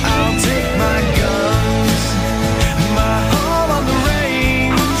 I'll take my guns, my home on the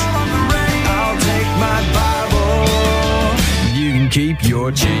range. I'll take my Bible. You can keep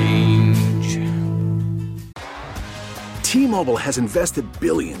your change. T-Mobile has invested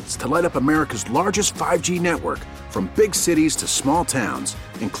billions to light up America's largest 5G network, from big cities to small towns,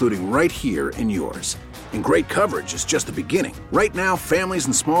 including right here in yours. And great coverage is just the beginning. Right now, families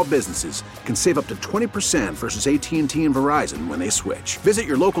and small businesses can save up to 20% versus AT&T and Verizon when they switch. Visit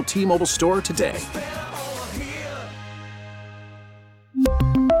your local T-Mobile store today.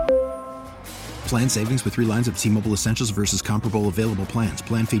 Plan savings with 3 lines of T-Mobile Essentials versus comparable available plans.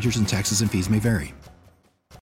 Plan features and taxes and fees may vary.